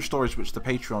two stories which the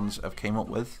Patrons have came up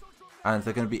with, and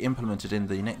they're going to be implemented in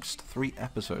the next 3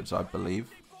 episodes, I believe.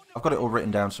 I've got it all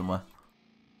written down somewhere.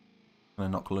 I'm going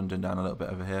to knock London down a little bit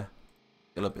over here.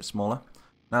 Get a little bit smaller.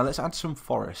 Now let's add some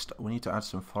forest. We need to add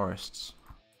some forests.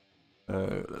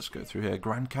 Let's go through here.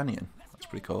 Grand Canyon. That's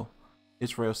pretty cool.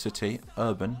 Israel City.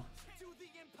 Urban.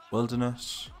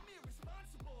 Wilderness.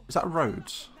 Is that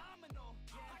roads?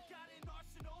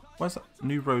 Where's that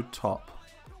new road top?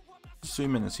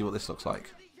 Zoom in and see what this looks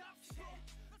like.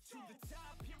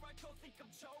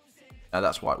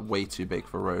 That's way too big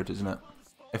for a road, isn't it?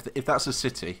 If that's a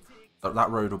city, that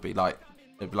road would be like,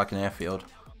 it'd be like an airfield.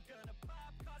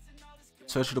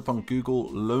 Search it up on Google.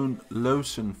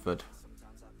 Lowsonford.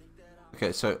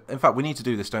 Okay, so in fact we need to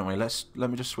do this, don't we? Let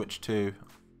me just switch to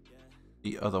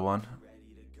the other one.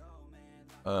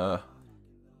 Go.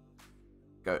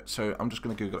 So I'm just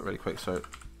gonna Google it really quick. So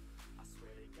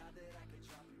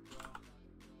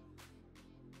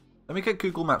let me get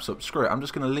Google Maps up. Screw it. I'm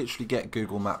just gonna literally get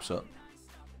Google Maps up,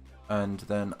 and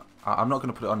then I'm not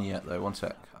gonna put it on yet though. One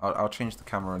sec. I'll change the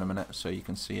camera in a minute so you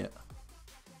can see it.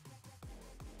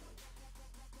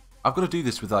 I've got to do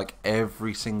this with like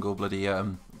every single bloody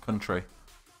country.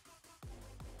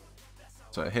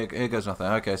 So here goes nothing.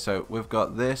 Okay, so we've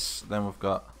got this, then we've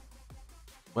got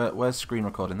where's screen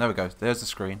recording? There we go. There's the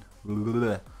screen.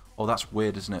 Oh, that's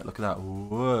weird, isn't it? Look at that.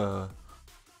 Whoa.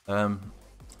 And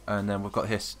then we've got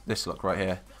this look right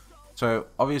here. So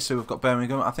obviously we've got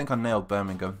Birmingham. I think I nailed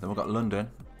Birmingham. Then we've got London.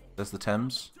 There's the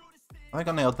Thames. I think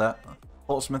I nailed that.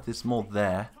 Portsmouth is more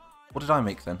there. What did I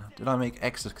make then? Did I make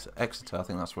Exeter? I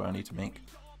think that's where I need to make.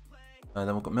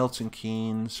 Then we've got Milton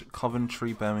Keynes,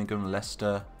 Coventry, Birmingham,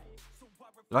 Leicester.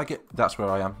 Did I get? That's where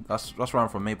I am. That's where I'm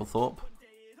from, Mablethorpe.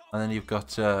 And then you've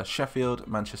got Sheffield,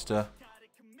 Manchester.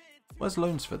 Where's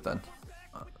Lonesford then?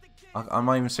 I'm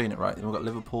not even seeing it right. Then we've got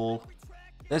Liverpool.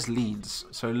 There's Leeds.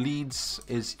 So Leeds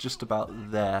is just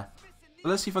about there. But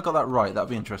let's see if I got that right. That'd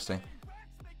be interesting.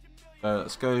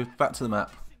 Let's go back to the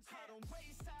map.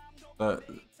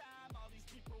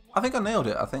 I think I nailed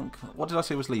it. I think. What did I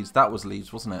say was Leeds? That was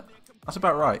Leeds, wasn't it? That's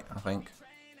about right, I think.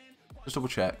 Just double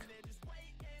check.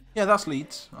 Yeah, that's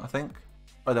Leeds, I think.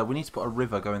 Right there, we need to put a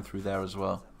river going through there as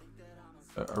well.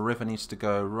 A river needs to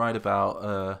go right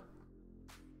about.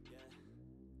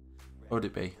 What would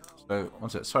it be? So, one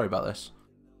sec. Sorry about this.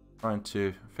 Trying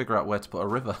to figure out where to put a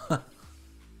river.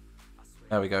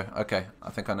 There we go. Okay, I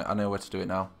think I know where to do it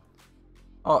now.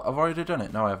 Oh, I've already done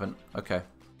it. No, I haven't. Okay.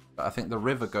 But I think the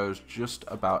river goes just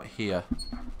about here.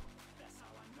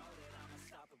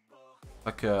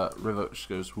 Like a river which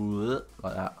goes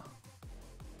like that.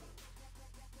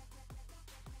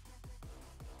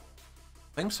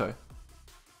 I think so.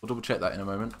 We'll double check that in a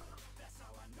moment.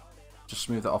 Just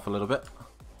smooth that off a little bit.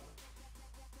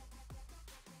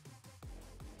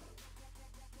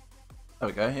 There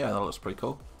we go. Yeah, that looks pretty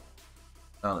cool.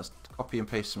 Now let's copy and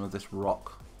paste some of this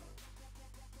rock.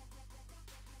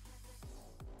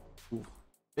 Ooh,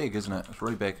 big, isn't it? It's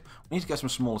really big. We need to get some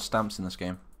smaller stamps in this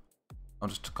game. I'll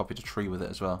just copy a tree with it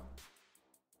as well.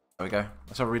 There we go.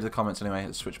 Let's have a read of the comments anyway.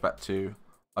 Let's switch back to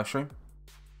live stream.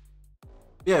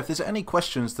 Yeah, if there's any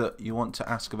questions that you want to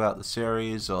ask about the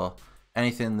series or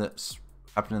anything that's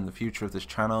happening in the future of this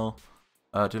channel,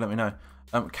 do let me know.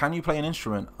 Can you play an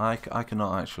instrument? I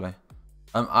cannot actually.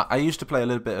 I used to play a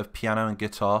little bit of piano and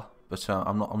guitar, but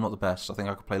I'm not the best. I think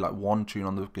I could play like one tune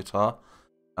on the guitar,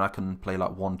 and I can play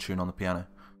like one tune on the piano.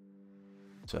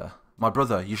 But, my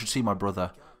brother, you should see my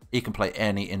brother. He can play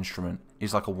any instrument.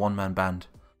 He's like a one-man band.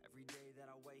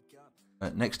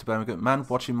 Next to Birmingham, man,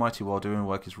 watching Mighty while doing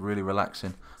work is really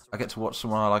relaxing. I get to watch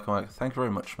someone I like. I'm like, thank you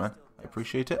very much, man. I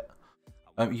appreciate it.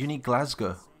 You need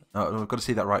Glasgow. No, I've got to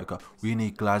see that right. We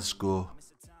need Glasgow.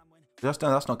 No,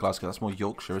 that's not Glasgow. That's more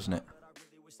Yorkshire, isn't it?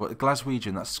 But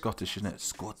Glaswegian, that's Scottish, isn't it?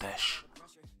 Scottish.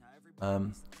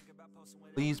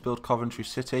 Please build Coventry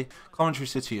City. Coventry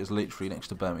City is literally next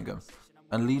to Birmingham.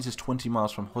 And Leeds is 20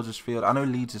 miles from Huddersfield. I know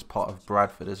Leeds is part of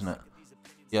Bradford, isn't it?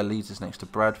 Yeah, Leeds is next to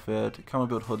Bradford. Can we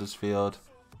build Huddersfield?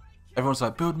 Everyone's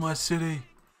like, build my city.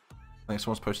 I think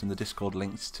someone's posting the Discord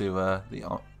links to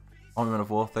the Armament of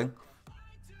War thing.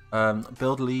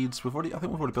 Build Leeds. I think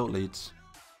we've already built Leeds.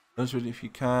 Lonesford, if you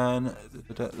can.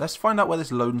 Let's find out where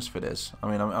this Lonesford is. I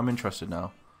mean, I'm interested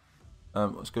now.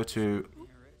 Let's go to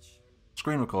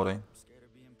screen recording.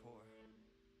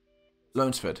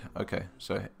 Lonesford. Okay,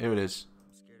 so here it is.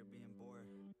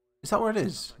 Is that where it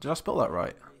is? Did I spell that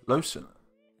right?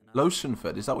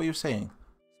 Lowsonford. Is that what you're saying?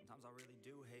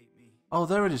 Oh,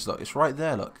 there it is. Look, it's right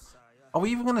there. Look. Are we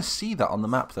even going to see that on the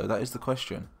map though? That is the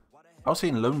question. I was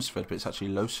saying Lonesford, but it's actually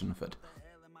Lowsonford.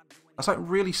 That's like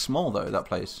really small though, that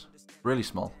place. Really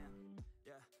small.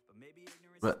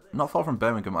 But not far from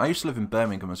Birmingham. I used to live in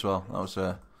Birmingham as well.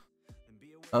 That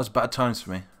was bad times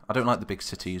for me. I don't like the big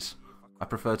cities. I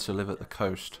prefer to live at the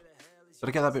coast. Did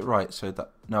I get that bit right? So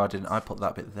that no, I didn't. I put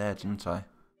that bit there, didn't I?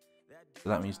 So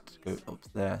that means to go up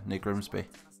there near Grimsby.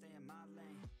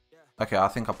 Okay, I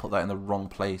think I put that in the wrong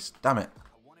place. Damn it.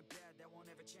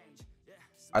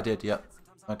 I did, yep.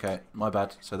 Okay, my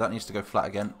bad. So that needs to go flat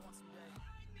again.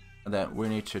 And then we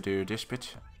need to do this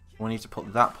bit. We need to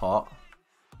put that part.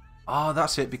 Ah,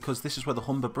 that's it, because this is where the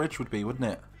Humber Bridge would be, wouldn't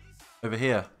it? Over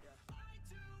here.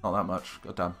 Not that much.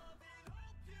 God damn.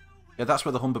 Yeah, that's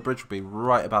where the Humber Bridge would be.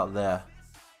 Right about there.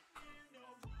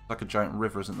 Like a giant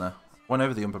river, isn't there? Went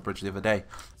over the Humber Bridge the other day.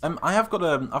 I've got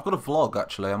a vlog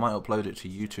actually. I might upload it to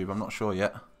YouTube. I'm not sure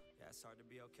yet.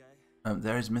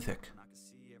 There is Mythic.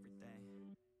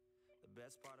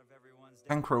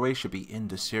 Can Croatia be in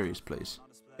the series, please?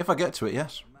 If I get to it,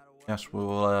 yes. Yes,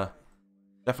 we'll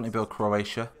definitely build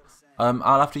Croatia.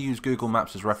 I'll have to use Google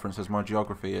Maps as reference as my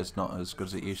geography is not as good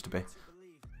as it used to be.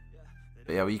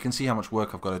 But yeah, well, you can see how much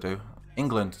work I've got to do.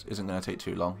 England isn't going to take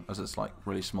too long as it's like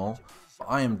really small. But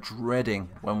I am dreading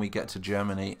when we get to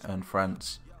Germany and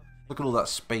France. Look at all that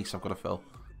space I've got to fill.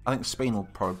 I think Spain will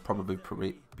probably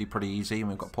be pretty easy, and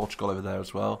we've got Portugal over there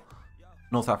as well.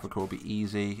 North Africa will be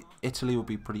easy. Italy will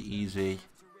be pretty easy.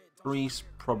 Greece,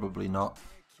 probably not.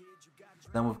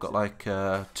 Then we've got like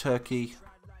Turkey.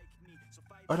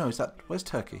 Oh no, is that... Where's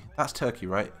Turkey? That's Turkey,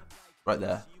 right? Right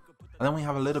there. And then we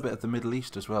have a little bit of the Middle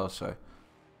East as well, so...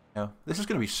 You know, this is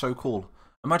going to be so cool.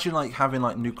 Imagine like having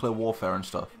like nuclear warfare and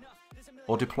stuff.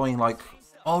 Or deploying like...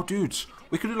 Oh dudes,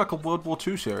 we could do like a World War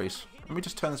II series. Let me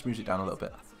just turn this music down a little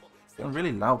bit. It's getting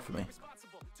really loud for me.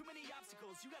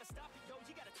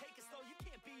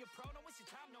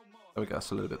 There we go,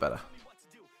 that's a little bit better.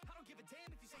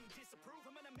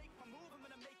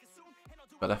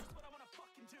 Better.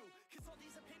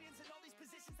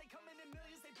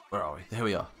 Where are we? There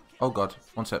we are. Oh god,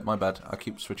 one sec, my bad. I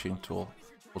keep switching towards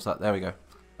that. There we go.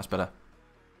 That's better.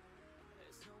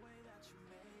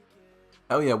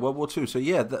 Oh yeah, World War II. So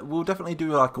yeah, we'll definitely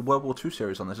do like a World War II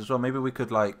series on this as well. Maybe we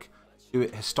could like do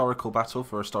it historical battle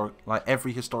for like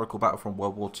every historical battle from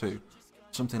World War II,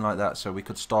 something like that. So we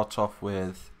could start off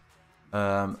with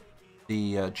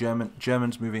the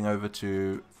Germans moving over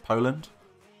to Poland,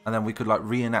 and then we could like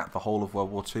reenact the whole of World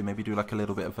War II. Maybe do like a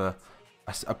little bit of a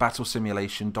battle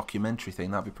simulation documentary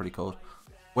thing. That'd be pretty cool.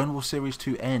 When will Series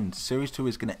 2 end? Series 2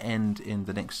 is going to end in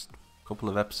the next couple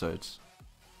of episodes.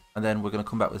 And then we're going to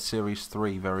come back with Series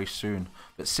 3 very soon.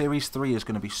 But Series 3 is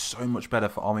going to be so much better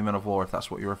for Army Men of War, if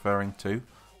that's what you're referring to.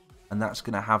 And that's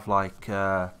going to have like...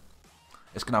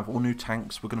 it's going to have all new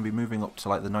tanks. We're going to be moving up to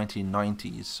like the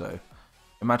 1990s. So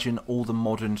imagine all the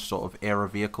modern sort of era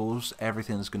vehicles.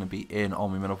 Everything's going to be in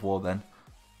Army Men of War then.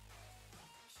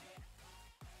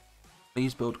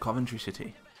 Please build Coventry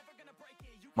City.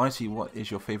 Mighty, what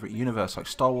is your favourite universe? Like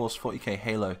Star Wars, 40k,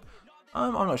 Halo?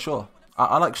 I'm not sure.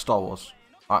 I like Star Wars.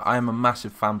 I am a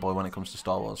massive fanboy when it comes to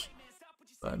Star Wars.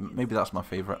 Maybe that's my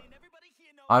favourite.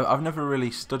 I've never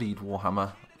really studied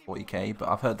Warhammer 40k, but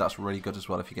I've heard that's really good as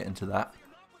well if you get into that.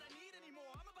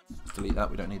 Let's delete that,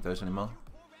 we don't need those anymore.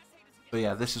 So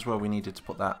yeah, this is where we needed to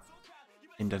put that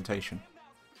indentation,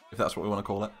 if that's what we want to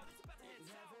call it.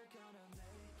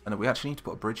 And we actually need to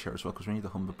put a bridge here as well, because we need the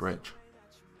Humber Bridge.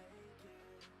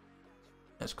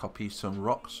 Let's copy some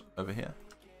rocks over here.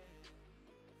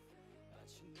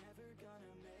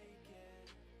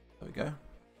 There we go.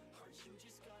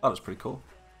 That looks pretty cool.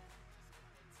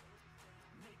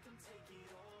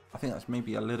 I think that's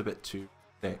maybe a little bit too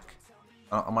thick.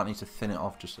 I might need to thin it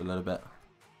off just a little bit.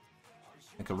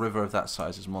 I think a river of that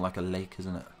size is more like a lake,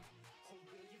 isn't it?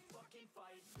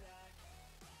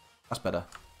 That's better.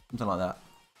 Something like that.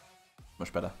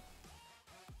 Much better.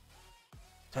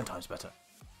 10 times better.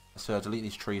 So delete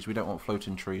these trees. We don't want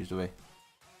floating trees, do we?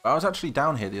 I was actually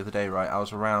down here the other day, right? I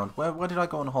was around... Where did I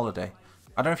go on holiday?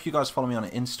 I don't know if you guys follow me on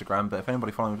Instagram, but if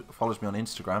anybody follows me on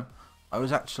Instagram, I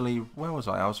was actually... Where was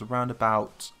I? I was around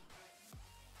about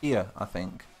here, I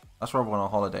think. That's where I went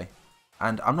on holiday.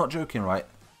 And I'm not joking, right?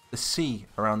 The sea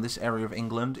around this area of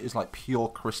England is like pure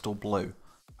crystal blue.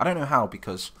 I don't know how,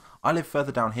 because I live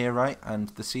further down here, right? And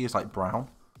the sea is like brown.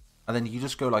 And then you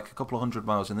just go like a couple of 100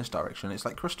 miles in this direction, it's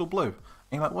like crystal blue. And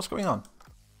you're like, what's going on?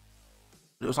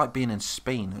 It was like being in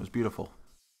Spain. It was beautiful.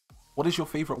 What is your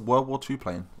favourite World War II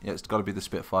plane? Yeah, it's got to be the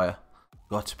Spitfire.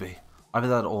 Got to be. Either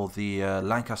that or the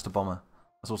Lancaster bomber.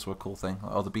 That's also a cool thing.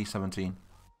 Or the B-17.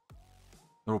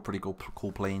 They're all pretty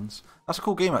cool planes. That's a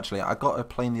cool game actually. I got a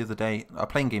plane the other day, a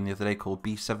plane game the other day called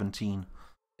B-17.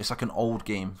 It's like an old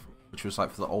game, which was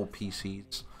like for the old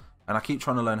PCs. And I keep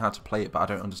trying to learn how to play it, but I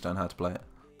don't understand how to play it.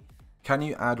 Can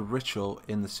you add ritual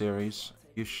in the series?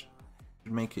 You should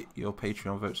make it your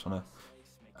Patreon votes on a...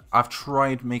 I've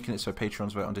tried making it so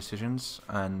Patreons vote on decisions,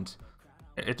 and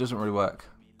it doesn't really work.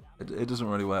 It doesn't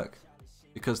really work.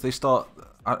 Because they start...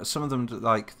 some of them,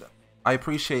 like... I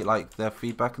appreciate, like, their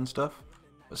feedback and stuff,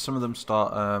 but some of them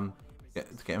start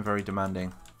getting very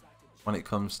demanding when it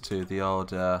comes to the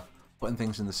old putting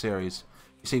things in the series.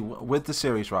 You see, with the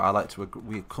series, right, I like to...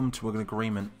 we come to an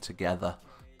agreement together.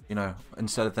 You know,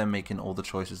 instead of them making all the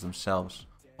choices themselves.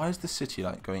 Why is the city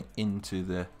like going into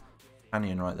the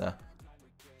canyon right there.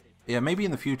 Yeah, maybe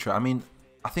in the future. I mean,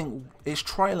 I think it's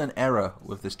trial and error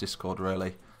with this Discord,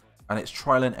 really. And it's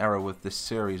trial and error with this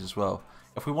series as well.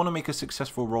 If we want to make a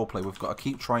successful roleplay, we've got to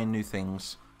keep trying new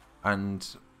things and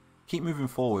keep moving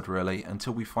forward, really,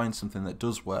 until we find something that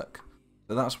does work.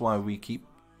 So that's why we keep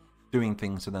doing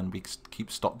things and then we keep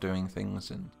stop doing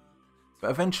things. But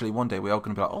eventually, one day, we are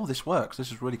going to be like, oh, this works.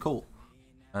 This is really cool.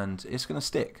 And it's going to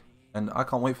stick. And I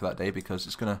can't wait for that day because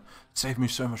it's going to save me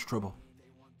so much trouble.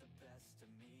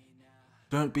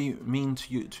 Don't be mean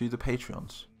to the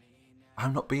Patreons.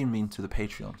 I'm not being mean to the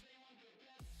Patreons.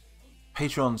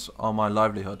 Patrons are my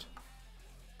livelihood.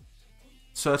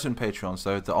 Certain Patrons,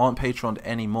 though, that aren't Patreoned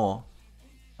anymore.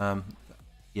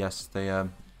 Yes, they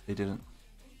didn't.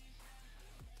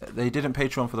 They didn't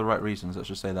Patreon for the right reasons. Let's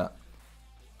just say that.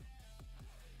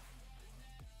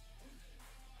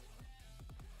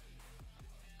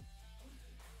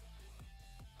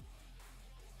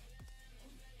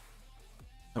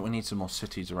 I think we need some more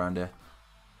cities around here.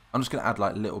 I'm just going to add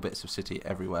like little bits of city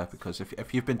everywhere because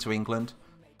if you've been to England,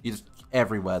 you just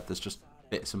everywhere there's just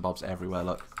bits and bobs everywhere.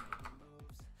 Look.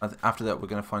 After that, we're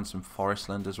going to find some forest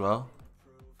land as well.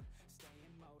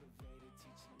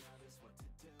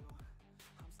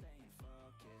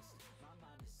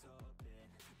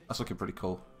 That's looking pretty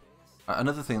cool.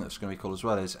 Another thing that's going to be cool as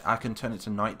well is I can turn it to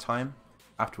nighttime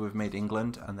after we've made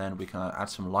England, and then we can add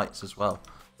some lights as well,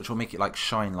 which will make it like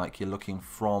shine like you're looking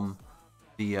from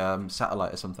the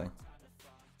satellite or something.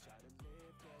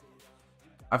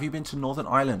 Have you been to Northern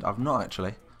Ireland? I've not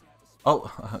actually.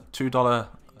 Oh, $2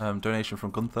 donation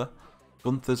from Gunther.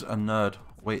 Gunther's a nerd.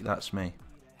 Wait, that's me.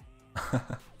 Thank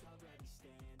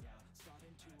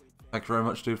you very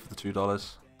much, dude, for the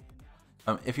 $2.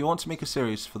 If you want to make a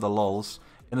series for the lols,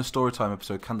 in a storytime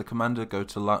episode, can the commander go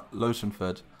to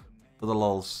Lowsonford for the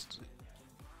lols?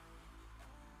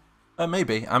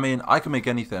 Maybe. I mean, I can make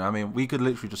anything. I mean, we could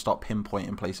literally just start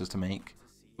pinpointing places to make.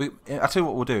 I tell you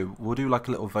what we'll do. We'll do like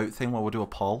a little vote thing where we'll do a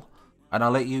poll. And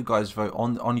I'll let you guys vote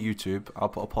on YouTube. I'll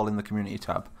put a poll in the community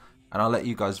tab. And I'll let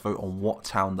you guys vote on what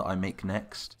town that I make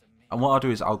next. And what I'll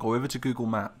do is I'll go over to Google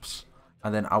Maps.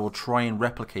 And then I will try and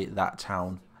replicate that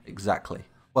town exactly.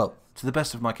 Well, to the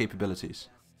best of my capabilities.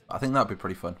 I think that would be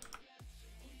pretty fun.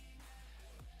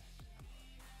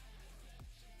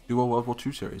 Do a World War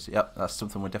II series. Yep, that's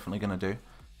something we're definitely going to do.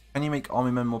 Can you make the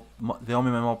Army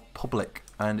Memo public?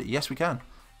 And yes, we can.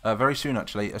 Very soon,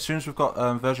 actually. As soon as we've got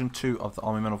version 2 of the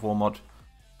Army Men of War mod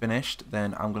finished,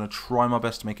 then I'm going to try my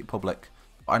best to make it public.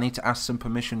 But I need to ask some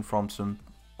permission from some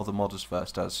other modders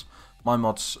first, as my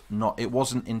mod's not... It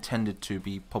wasn't intended to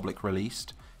be public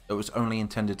released. It was only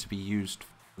intended to be used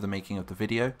for the making of the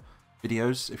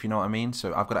videos, if you know what I mean.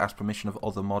 So I've got to ask permission of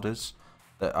other modders.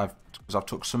 Because I've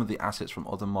took some of the assets from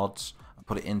other mods and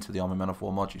put it into the Army Men of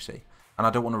War mod, you see. And I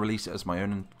don't want to release it as my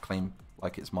own and claim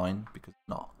like it's mine, because it's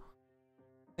not.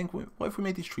 I think, what if we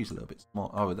made these trees a little bit small?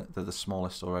 Oh, they're the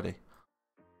smallest already.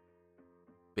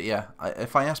 But yeah,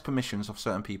 if I ask permissions of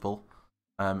certain people,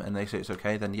 and they say it's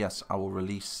okay, then yes, I will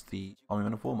release the Army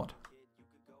Men of War mod.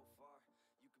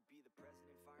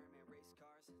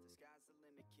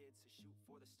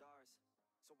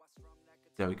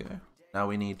 There we go. Now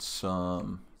we need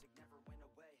some...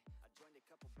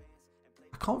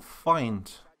 I can't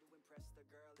find...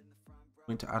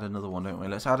 We need to add another one, don't we?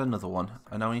 Let's add another one.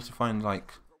 And now we need to find,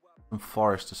 like, some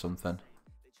forest or something.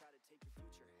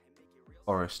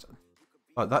 Forest.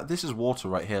 Like that. This is water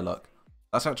right here, look.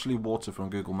 That's actually water from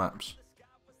Google Maps.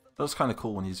 That's kind of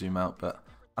cool when you zoom out, but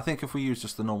I think if we use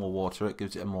just the normal water, it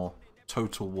gives it a more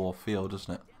Total War feel,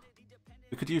 doesn't it?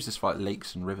 We could use this for, like,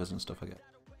 lakes and rivers and stuff, I guess.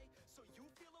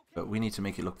 But we need to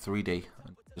make it look 3D,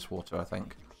 and just water, I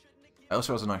think. It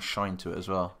also has a nice shine to it as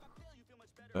well.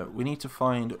 But we need to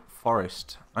find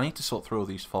forest. I need to sort through all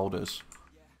these folders,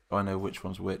 so I know which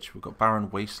one's which. We've got barren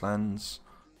wastelands,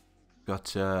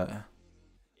 got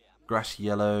grass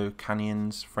yellow,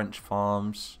 canyons, French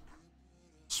farms,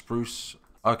 spruce.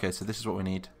 Okay, so this is what we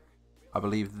need. I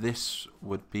believe this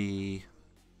would be...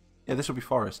 Yeah, this would be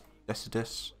forest.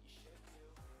 Decidus.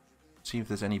 See if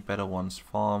there's any better ones.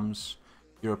 Farms...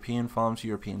 European farms,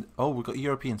 European... Oh, we've got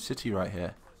European city right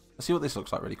here. Let's see what this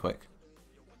looks like really quick.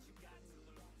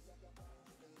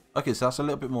 Okay, so that's a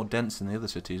little bit more dense than the other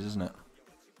cities, isn't it?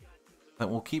 Then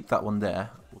we'll keep that one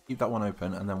there. We'll keep that one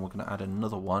open, and then we're going to add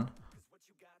another one.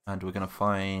 And we're going to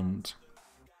find...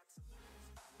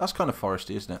 That's kind of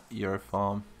foresty, isn't it?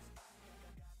 Eurofarm.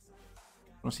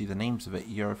 I want to see the names of it.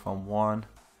 Eurofarm 1.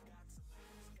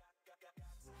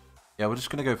 Yeah, we're just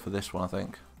going to go for this one, I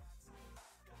think.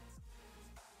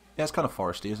 Yeah, it's kind of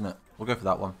foresty, isn't it? We'll go for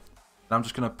that one. And I'm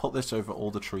just going to put this over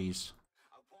all the trees.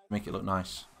 Make it look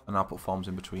nice. And I'll put farms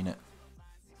in between it.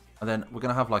 And then we're going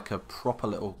to have like a proper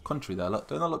little country there. Look,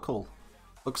 don't that look cool?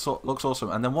 Looks awesome.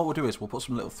 And then what we'll do is we'll put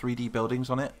some little 3D buildings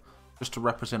on it, just to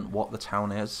represent what the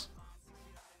town is.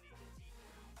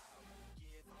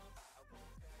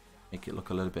 Make it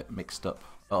look a little bit mixed up.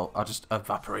 Oh, I just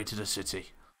evaporated a city.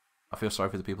 I feel sorry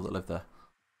for the people that live there.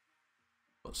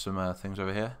 Got some things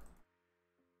over here.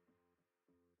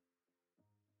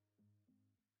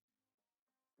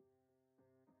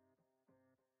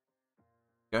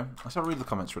 Okay, let's have a read the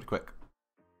comments really quick.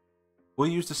 We'll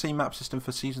use the same map system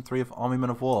for Season 3 of Army Men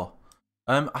of War.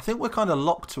 I think we're kind of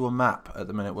locked to a map at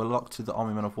the minute. We're locked to the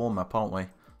Army Men of War map, aren't we?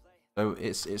 So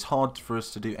it's hard for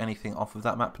us to do anything off of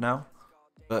that map now.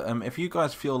 But if you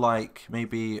guys feel like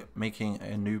maybe making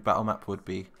a new battle map would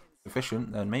be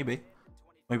efficient, then maybe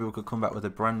we could come back with a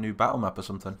brand new battle map or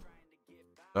something.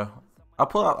 So I'll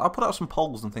put out some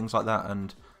polls and things like that,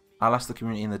 and I'll ask the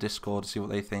community in the Discord to see what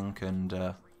they think,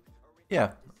 and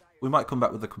yeah, we might come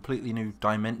back with a completely new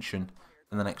dimension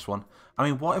in the next one. I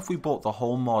mean, what if we brought the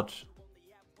whole mod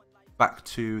back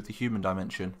to the human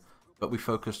dimension, but we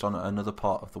focused on another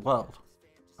part of the world?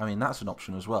 I mean, that's an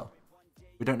option as well.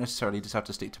 We don't necessarily just have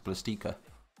to stick to Plastica,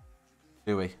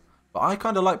 do we? But I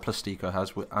kind of like Plastica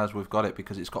as we've got it,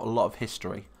 because it's got a lot of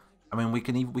history. I mean, we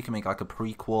can make like a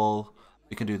prequel.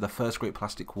 We can do the First Great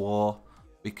Plastic War.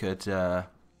 We could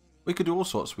do all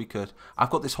sorts. I've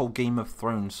got this whole Game of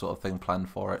Thrones sort of thing planned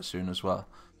for it soon as well,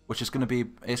 which is going to be,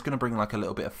 it's going to bring like a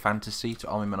little bit of fantasy to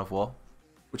Army Men of War,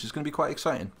 which is going to be quite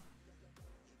exciting,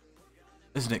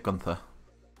 isn't it, Gunther?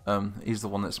 He's the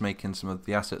one that's making some of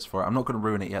the assets for it. I'm not going to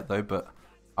ruin it yet though, but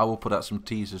I will put out some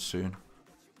teasers soon.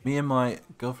 Me and my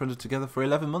girlfriend are together for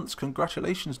 11 months.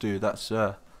 Congratulations, dude. That's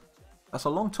a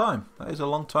long time. That is a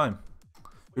long time.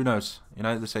 Who knows? You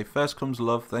know, they say first comes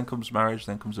love, then comes marriage,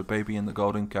 then comes a baby in the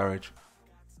golden carriage.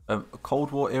 A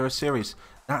Cold War era series.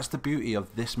 That's the beauty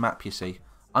of this map, you see.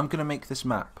 I'm going to make this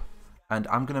map, and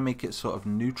I'm going to make it sort of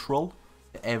neutral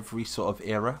to every sort of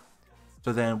era.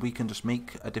 So then we can just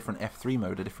make a different F3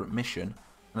 mode, a different mission,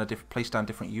 and place down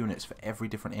different units for every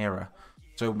different era.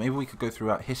 So maybe we could go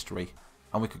throughout history,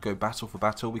 and we could go battle for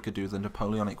battle. We could do the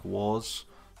Napoleonic Wars.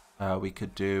 We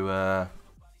could do, I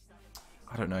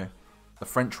don't know, the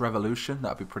French Revolution.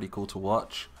 That'd be pretty cool to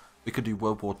watch. We could do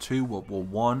World War II, World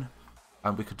War I,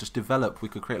 and we could just develop. We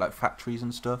could create like factories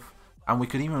and stuff, and we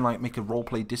could even like make a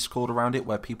roleplay Discord around it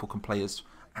where people can play as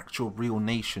actual real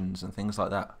nations and things like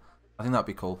that. I think that'd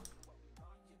be cool.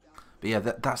 But yeah,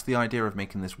 that's the idea of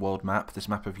making this world map, this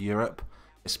map of Europe.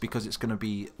 It's because it's going to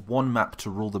be one map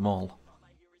to rule them all.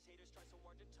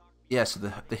 Yeah,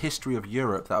 so the history of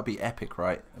Europe, that would be epic,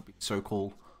 right? That'd be so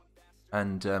cool.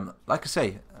 And like I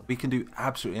say, we can do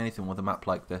absolutely anything with a map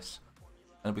like this.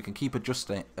 And we can keep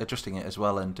adjusting it as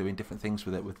well, and doing different things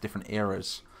with it with different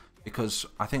eras. Because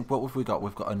I think, what have we got?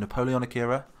 We've got a Napoleonic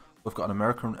era, we've got an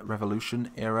American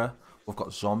Revolution era, we've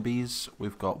got zombies,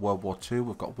 we've got World War II,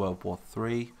 we've got World War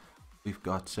III, we've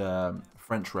got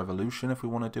French Revolution if we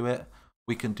want to do it.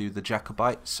 We can do the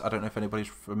Jacobites. I don't know if anybody's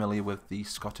familiar with the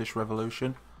Scottish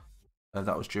Revolution.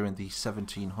 That was during the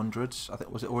 1700s, I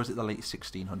think, was it, or is it the late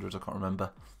 1600s? I can't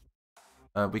remember.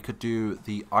 We could do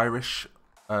the Irish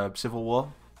Civil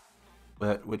War,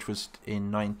 which was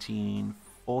in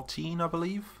 1914, I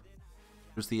believe.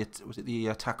 Was it the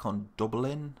attack on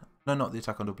Dublin? No, not the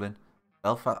attack on Dublin.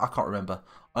 Belfast? I can't remember.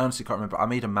 I honestly can't remember. I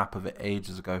made a map of it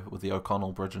ages ago with the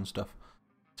O'Connell Bridge and stuff.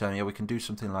 So yeah, we can do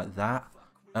something like that.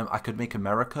 I could make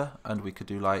America, and we could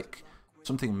do like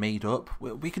something made up.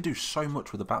 We could do so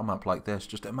much with a battle map like this.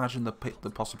 Just imagine the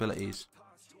possibilities.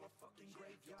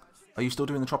 Are you still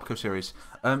doing the Tropico series?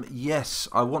 Yes,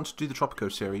 I want to do the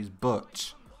Tropico series,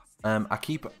 but I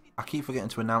keep forgetting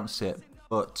to announce it.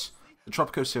 But the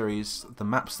Tropico series, the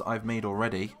maps that I've made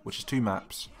already, which is 2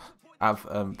 maps,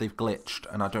 they've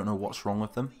glitched, and I don't know what's wrong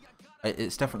with them.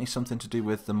 It's definitely something to do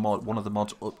with the mod, one of the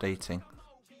mods updating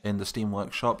in the Steam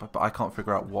Workshop, but I can't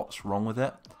figure out what's wrong with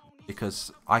it,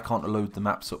 because I can't load the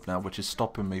maps up now, which is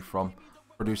stopping me from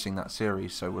producing that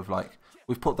series. So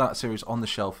we've put that series on the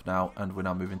shelf now, and we're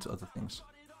now moving to other things.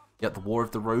 Yeah, the War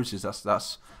of the Roses,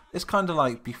 it's kind of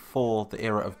like before the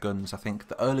era of guns. I think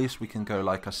the earliest we can go,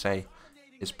 like I say,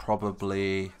 is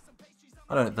probably,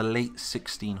 I don't know, the late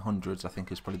 1600s. I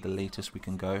think is probably the latest we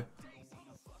can go.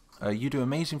 You do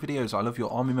amazing videos. I love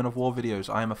your Army Men of War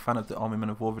videos. I am a fan of the Army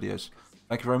Men of War videos.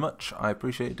 Thank you very much. I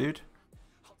appreciate it, dude.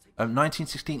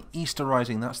 1916 Easter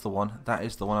Rising. That's the one. That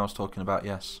is the one I was talking about.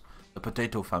 Yes, the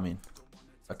potato famine.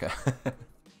 Okay.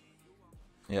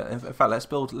 Yeah. In fact,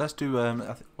 let's do.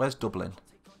 Where's Dublin?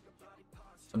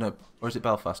 Oh, no, or is it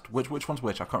Belfast? Which one's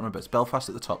which? I can't remember. It's Belfast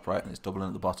at the top, right, and it's Dublin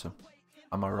at the bottom.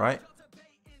 Am I right?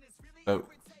 So,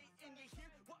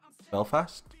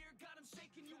 Belfast.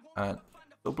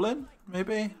 Dublin,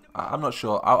 maybe? I'm not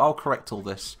sure. I'll correct all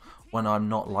this when I'm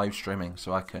not live streaming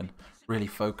so I can really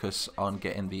focus on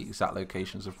getting the exact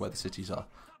locations of where the cities are.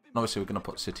 And obviously we're going to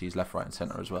put cities left, right and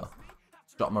centre as well.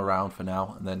 Jot them around for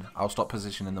now and then I'll start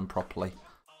positioning them properly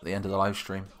at the end of the live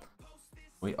stream.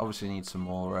 We obviously need some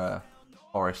more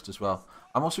forest as well.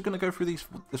 I'm also going to go through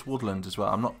this woodland as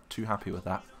well. I'm not too happy with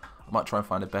that. I might try and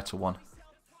find a better one.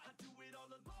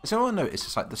 Has anyone noticed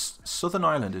it's like the Southern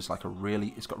Island is like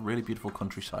it's got really beautiful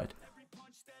countryside.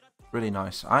 Really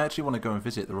nice. I actually want to go and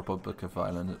visit the Republic of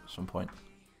Ireland at some point.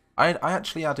 I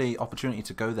actually had a opportunity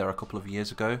to go there a couple of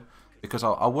years ago because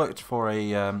I worked for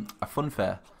a fun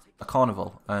fair, a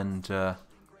carnival, and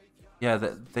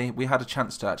yeah, we had a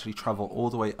chance to actually travel all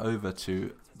the way over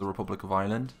to the Republic of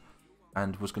Ireland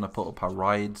and was going to put up our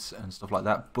rides and stuff like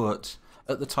that. But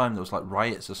at the time there was like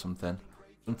riots or something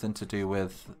to do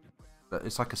with.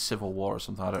 It's like a civil war or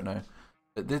something, I don't know.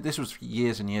 This was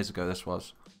years and years ago, this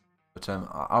was. But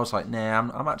I was like, nah, I'm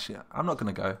not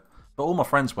going to go. But all my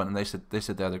friends went and they said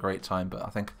they had a great time. But I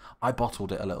think I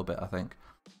bottled it a little bit, I think.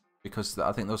 Because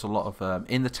I think there was a lot of,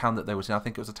 in the town that they was in, I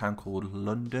think it was a town called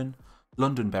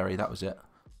Londonderry, that was it.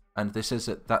 And they says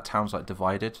that town's like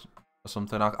divided or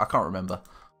something. I can't remember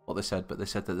what they said, but they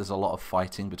said that there's a lot of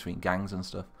fighting between gangs and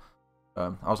stuff.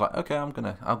 I was like, okay, I'm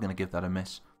gonna give that a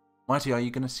miss. Mighty, are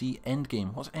you going to see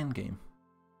Endgame? What's Endgame?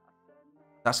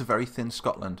 That's a very thin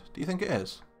Scotland. Do you think it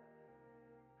is?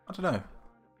 I don't know.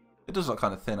 It does look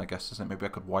kind of thin, I guess, doesn't it? Maybe I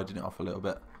could widen it off a little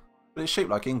bit. But it's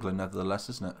shaped like England, nevertheless,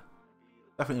 isn't it?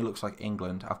 Definitely looks like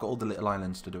England. I've got all the little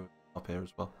islands to do up here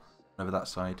as well. Over that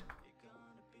side.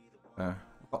 We've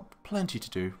got plenty to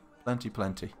do. Plenty.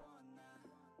 But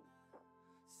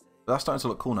that's starting to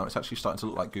look cool now. It's actually starting to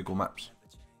look like Google Maps.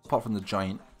 Apart from the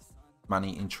giant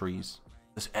man-eating trees.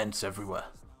 There's ants everywhere.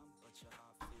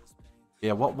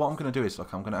 Yeah, what I'm going to do is,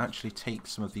 look, I'm going to actually take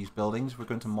some of these buildings. We're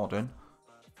going to modern.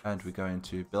 And we're going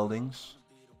to buildings.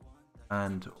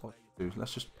 And what do we do?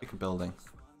 Let's just pick a building.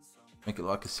 Make it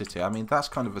look like a city. I mean, that's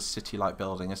kind of a city-like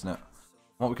building, isn't it?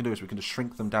 What we can do is we can just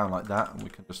shrink them down like that. And we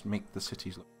can just make the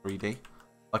cities look 3D.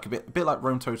 Like a bit like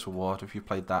Rome Total War, if you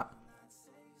played that.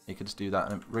 You can just do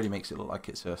that and it really makes it look like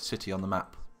it's a city on the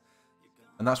map.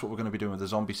 And that's what we're going to be doing with the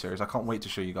zombie series. I can't wait to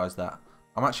show you guys that.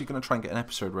 I'm actually going to try and get an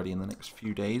episode ready in the next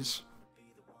few days.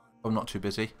 I'm not too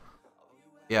busy.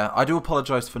 Yeah, I do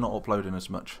apologise for not uploading as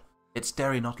much. It's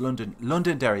Derry, not London.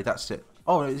 Londonderry, that's it.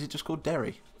 Oh, is it just called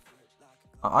Derry?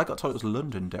 I got told it was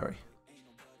Londonderry.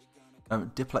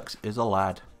 Diplex is a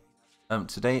lad.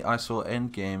 Today I saw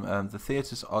Endgame. The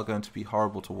theatres are going to be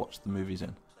horrible to watch the movies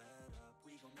in.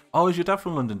 Oh, is your dad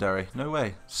from Londonderry? No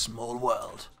way. Small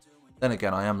world. Then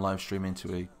again, I am live streaming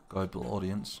to a global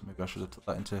audience. Maybe I should have took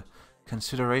that into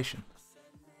consideration.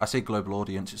 I say global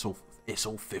audience, it's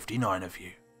all 59 of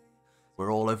you.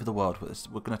 We're all over the world.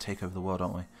 We're going to take over the world,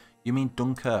 aren't we? You mean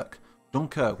Dunkirk?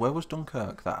 Dunkirk, where was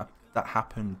Dunkirk? That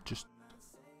happened just...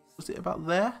 Was it about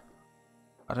there?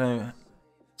 I don't know.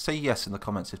 Say yes in the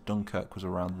comments if Dunkirk was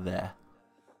around there.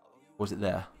 Or was it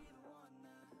there?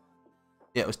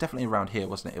 Yeah, it was definitely around here,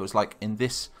 wasn't it? It was like in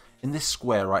this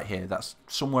square right here. That's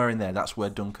somewhere in there. That's where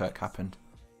Dunkirk happened.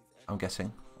 I'm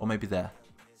guessing. Or maybe there.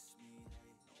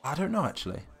 I don't know,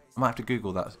 actually. I might have to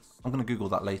Google that. I'm going to Google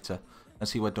that later and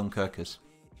see where Dunkirk is.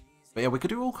 But yeah, we could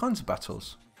do all kinds of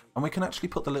battles. And we can actually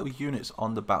put the little units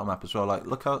on the battle map as well. Like,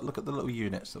 look at the little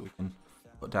units that we can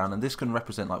put down. And this can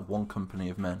represent, like, one company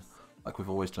of men. Like we've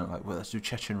always done. Like, well, let's do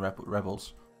Chechen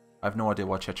rebels. I have no idea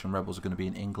why Chechen rebels are going to be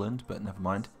in England, but never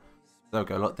mind. There we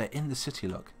go. Look, they're in the city,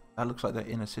 look. That looks like they're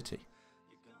in a city.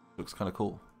 Looks kind of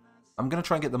cool. I'm going to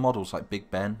try and get the models like Big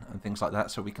Ben and things like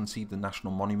that so we can see the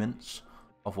national monuments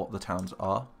of what the towns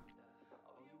are.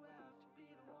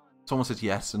 Someone says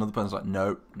yes, another person's like,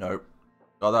 no.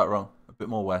 Got that wrong. A bit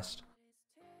more west.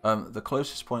 The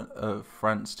closest point of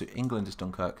France to England is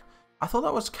Dunkirk. I thought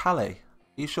that was Calais.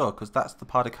 Are you sure? Because that's the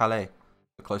part of Calais.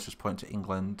 The closest point to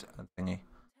England and thingy.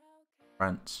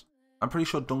 France. I'm pretty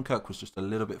sure Dunkirk was just a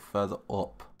little bit further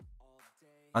up.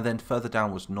 And then further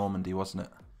down was Normandy, wasn't it?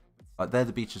 Like, they're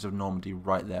the beaches of Normandy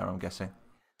right there, I'm guessing.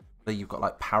 Then you've got,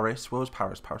 like, Paris. Where was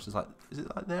Paris? Paris is, like, is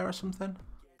it, like, there or something?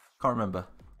 Can't remember.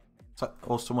 It's, like,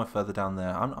 or somewhere further down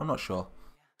there. I'm not sure.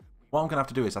 What I'm going to have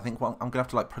to do is, I think I'm going to have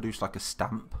to, like, produce, like, a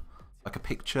stamp. Like, a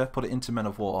picture. Put it into Men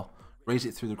of War. Raise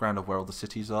it through the ground of where all the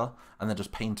cities are. And then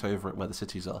just paint over it where the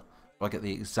cities are. So I get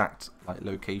the exact, like,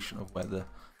 location of where they're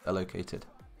located.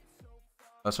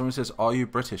 Someone says, are you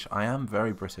British? I am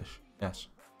very British. Yes.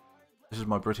 This is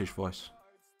my British voice.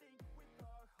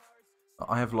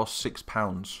 I have lost 6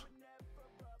 pounds.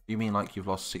 You mean like you've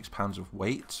lost 6 pounds of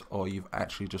weight? Or you've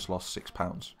actually just lost 6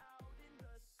 pounds?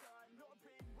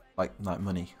 like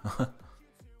money.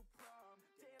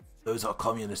 Those are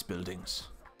communist buildings.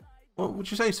 Well, would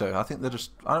you say so? I think they're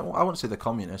just. I wouldn't say they're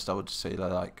communist. I would say they're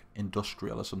like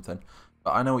industrial or something.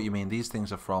 But I know what you mean. These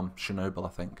things are from Chernobyl, I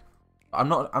think. I'm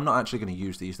not actually going to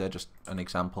use these. They're just an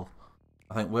example.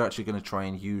 I think we're actually going to try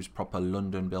and use proper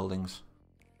London buildings.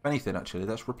 If anything, actually,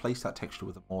 let's replace that texture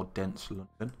with a more dense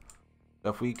London. So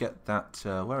if we get that,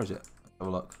 where is it? Let's have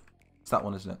a look. It's that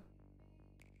one, isn't it?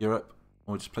 Europe.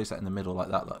 And we'll just place that in the middle like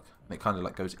that, look. And it kind of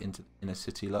like goes into the inner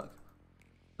city, look.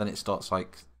 Then it starts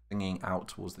like thinking out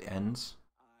towards the ends.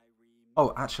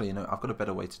 Oh, actually, you know, I've got a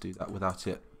better way to do that without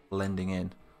it blending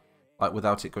in. Like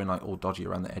without it going like all dodgy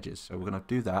around the edges. So we're going to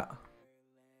do that.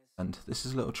 And this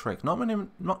is a little trick.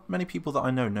 Not many people that I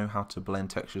know how to blend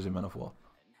textures in Man of War.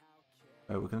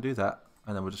 So we're going to do that.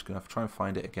 And then we're just going to try and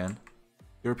find it again.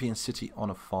 European city on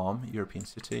a farm. European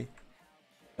city.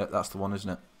 That's the one, isn't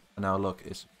it? And now look,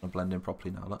 it's going to blend in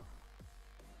properly now, look.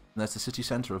 And there's the city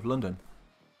centre of London.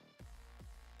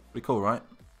 Pretty cool, right?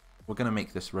 We're going to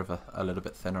make this river a little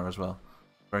bit thinner as well.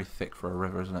 Very thick for a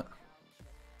river, isn't it?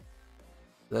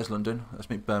 There's London. Let's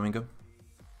make Birmingham.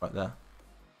 Right there.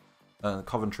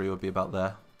 Coventry would be about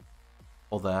there.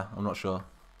 Or there. I'm not sure.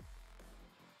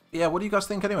 Yeah, what do you guys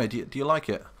think anyway? Do you like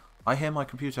it? I hear my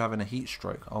computer having a heat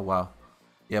stroke. Oh, wow.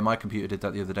 Yeah, my computer did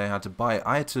that the other day. I had to buy it.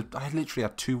 I literally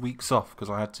had 2 weeks off because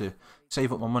I had to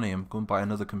save up my money and go and buy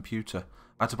another computer.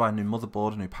 I had to buy a new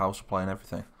motherboard, a new power supply and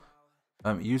everything.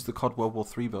 Use the COD World War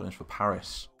III buildings for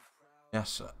Paris.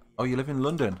 Yes. Oh, you live in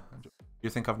London. Do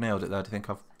you think I've nailed it there? Do you think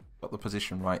I've got the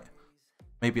position right?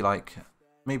 Maybe like,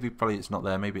 probably it's not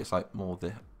there. Maybe it's like more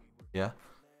there. Yeah.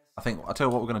 I'll tell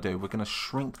you what we're going to do. We're going to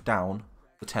shrink down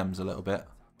the Thames a little bit.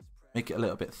 Make it a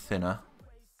little bit thinner.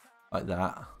 Like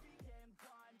that.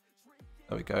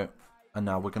 There we go. And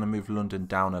now we're going to move London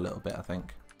down a little bit, I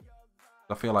think.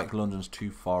 I feel like London's too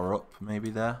far up, maybe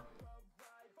there.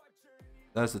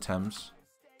 There's the Thames.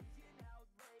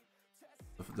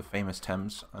 The famous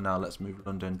Thames. And now let's move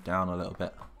London down a little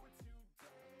bit.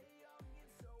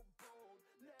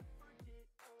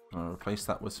 I'm going to replace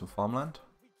that with some farmland.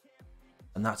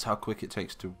 And that's how quick it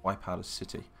takes to wipe out a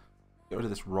city. Get rid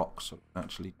of this rock so we can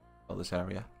actually build this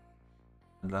area.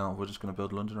 And now we're just going to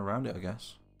build London around it, I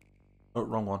guess. Oh,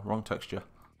 wrong one. Wrong texture.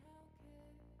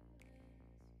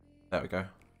 There we go.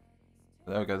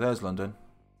 There we go. There's London.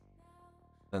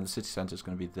 Then the city centre is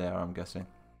going to be there, I'm guessing.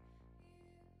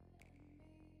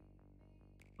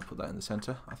 I'll put that in the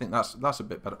centre. I think that's a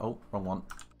bit better. Oh, wrong one.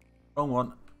 Wrong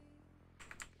one.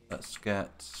 Let's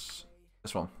get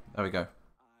this one. There we go.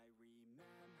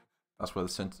 That's where the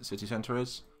city centre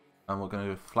is. And we're going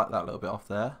to flat that a little bit off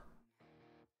there.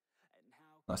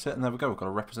 That's it. And there we go. We've got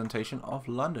a representation of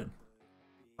London.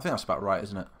 I think that's about right,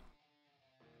 isn't it?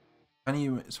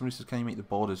 Somebody says, can you make the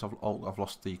borders? I've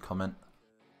lost the comment.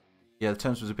 Yeah, the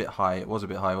Thames was a bit high. It was a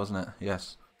bit high, wasn't it?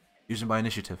 Yes. Using by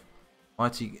initiative.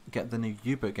 Mighty get the new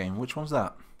U-boat game. Which one's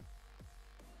that?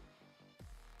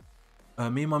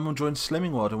 Me and my mum joined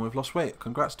Slimming World and we've lost weight.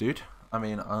 Congrats, dude. I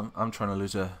mean, I'm trying to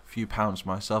lose a few pounds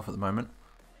myself at the moment.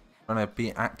 Trying to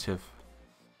be active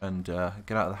and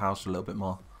get out of the house a little bit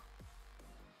more.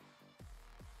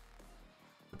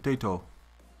 Potato.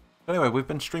 Anyway, we've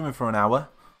been streaming for an hour.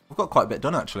 We've got quite a bit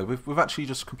done actually. We've actually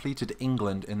just completed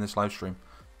England in this live stream.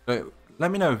 So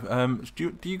let me know.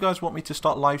 Do you guys want me to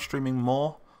start live streaming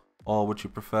more, or would you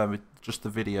prefer just the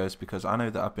videos? Because I know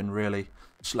that I've been really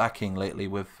slacking lately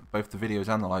with both the videos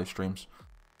and the live streams.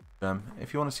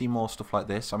 If you want to see more stuff like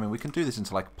this, I mean, we can do this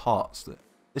into like parts.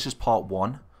 This is part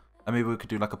 1, and maybe we could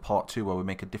do like a part 2 where we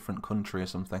make a different country or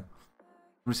something.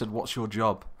 We said, "What's your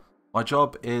job?" My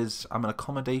job is I'm an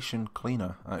accommodation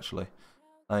cleaner. Actually,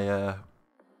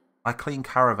 I clean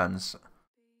caravans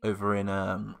over in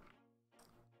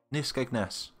near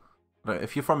Skegness.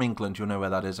 If you're from England, you'll know where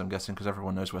that is, I'm guessing, because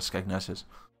everyone knows where Skegness is.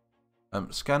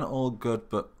 Scan all good,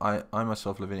 but I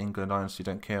myself live in England. I honestly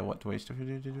don't care what ways to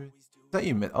do. Is that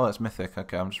you? Oh, that's Mythic.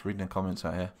 Okay, I'm just reading the comments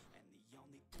out here.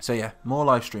 So yeah, more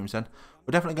live streams then.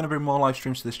 We're definitely going to bring more live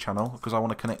streams to this channel because I want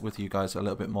to connect with you guys a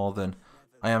little bit more than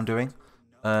I am doing.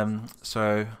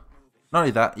 So not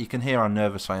only that, you can hear how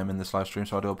nervous I am in this live stream,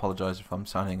 so I do apologise if I'm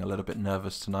sounding a little bit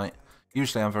nervous tonight.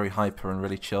 Usually I'm very hyper and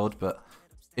really chilled, but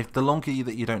if the longer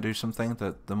that you don't do something,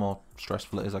 the more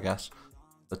stressful it is, I guess.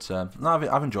 But no,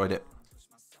 I've enjoyed it.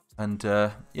 And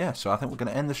yeah, so I think we're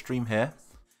going to end the stream here.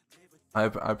 I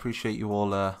appreciate you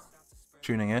all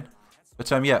tuning in. But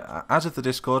yeah, as of the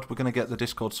Discord, we're going to get the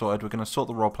Discord sorted. We're going to sort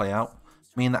the roleplay out.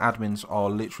 Me and the admins are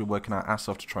literally working our ass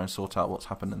off to try and sort out what's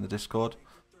happened in the Discord.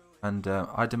 And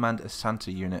I demand a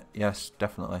Santa unit. Yes,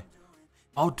 definitely.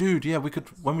 Oh, dude, yeah, we could,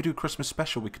 when we do Christmas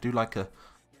special, we could do like a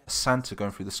Santa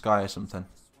going through the sky or something.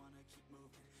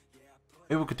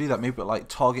 Maybe we could do that. Maybe put like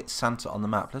target Santa on the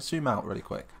map. Let's zoom out really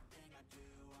quick.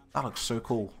 That looks so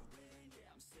cool.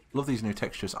 Love these new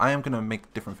textures. I am going to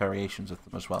make different variations of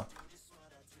them as well.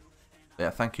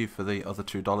 Yeah, thank you for the other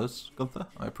 $2, Gunther.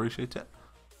 I appreciate it.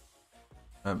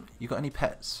 You got any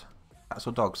pets? Cats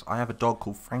or dogs? I have a dog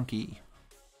called Frankie.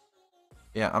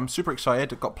 Yeah, I'm super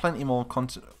excited. I've got plenty more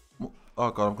content.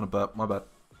 Oh god, I'm going to burp. My bad.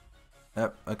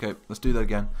 Yep, okay, let's do that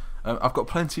again. I've got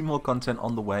plenty more content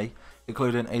on the way,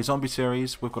 including a zombie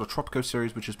series. We've got a Tropico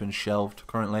series, which has been shelved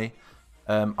currently.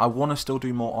 I want to still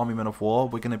do more Army Men of War.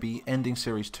 We're going to be ending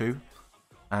Series 2.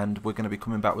 And we're going to be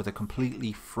coming back with a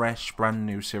completely fresh, brand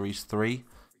new Series 3.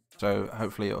 So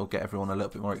hopefully it'll get everyone a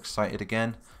little bit more excited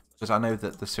again. Because I know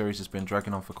that the series has been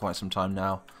dragging on for quite some time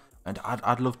now. And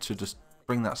I'd love to just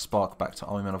bring that spark back to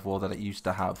Army Men of War that it used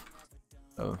to have.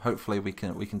 So hopefully we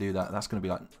can do that. That's going to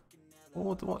be like...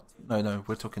 What? No,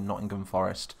 we're talking Nottingham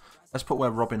Forest. Let's put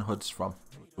where Robin Hood's from.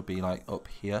 It would be like up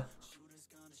here.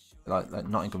 Like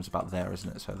Nottingham's about there, isn't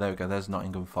it? So there we go. There's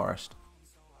Nottingham Forest.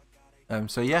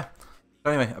 So yeah.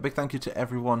 Anyway, a big thank you to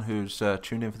everyone who's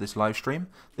tuned in for this live stream.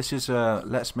 This is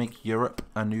Let's Make Europe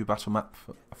a new battle map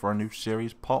for a new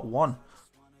series, part 1.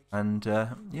 And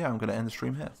yeah, I'm going to end the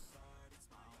stream here.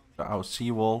 So I will see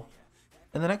you all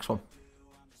in the next one.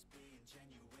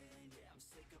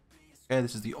 Okay,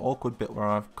 this is the awkward bit where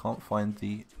I can't find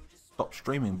the stop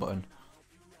streaming button.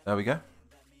 There we go.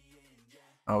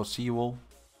 I will see you all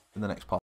in the next part.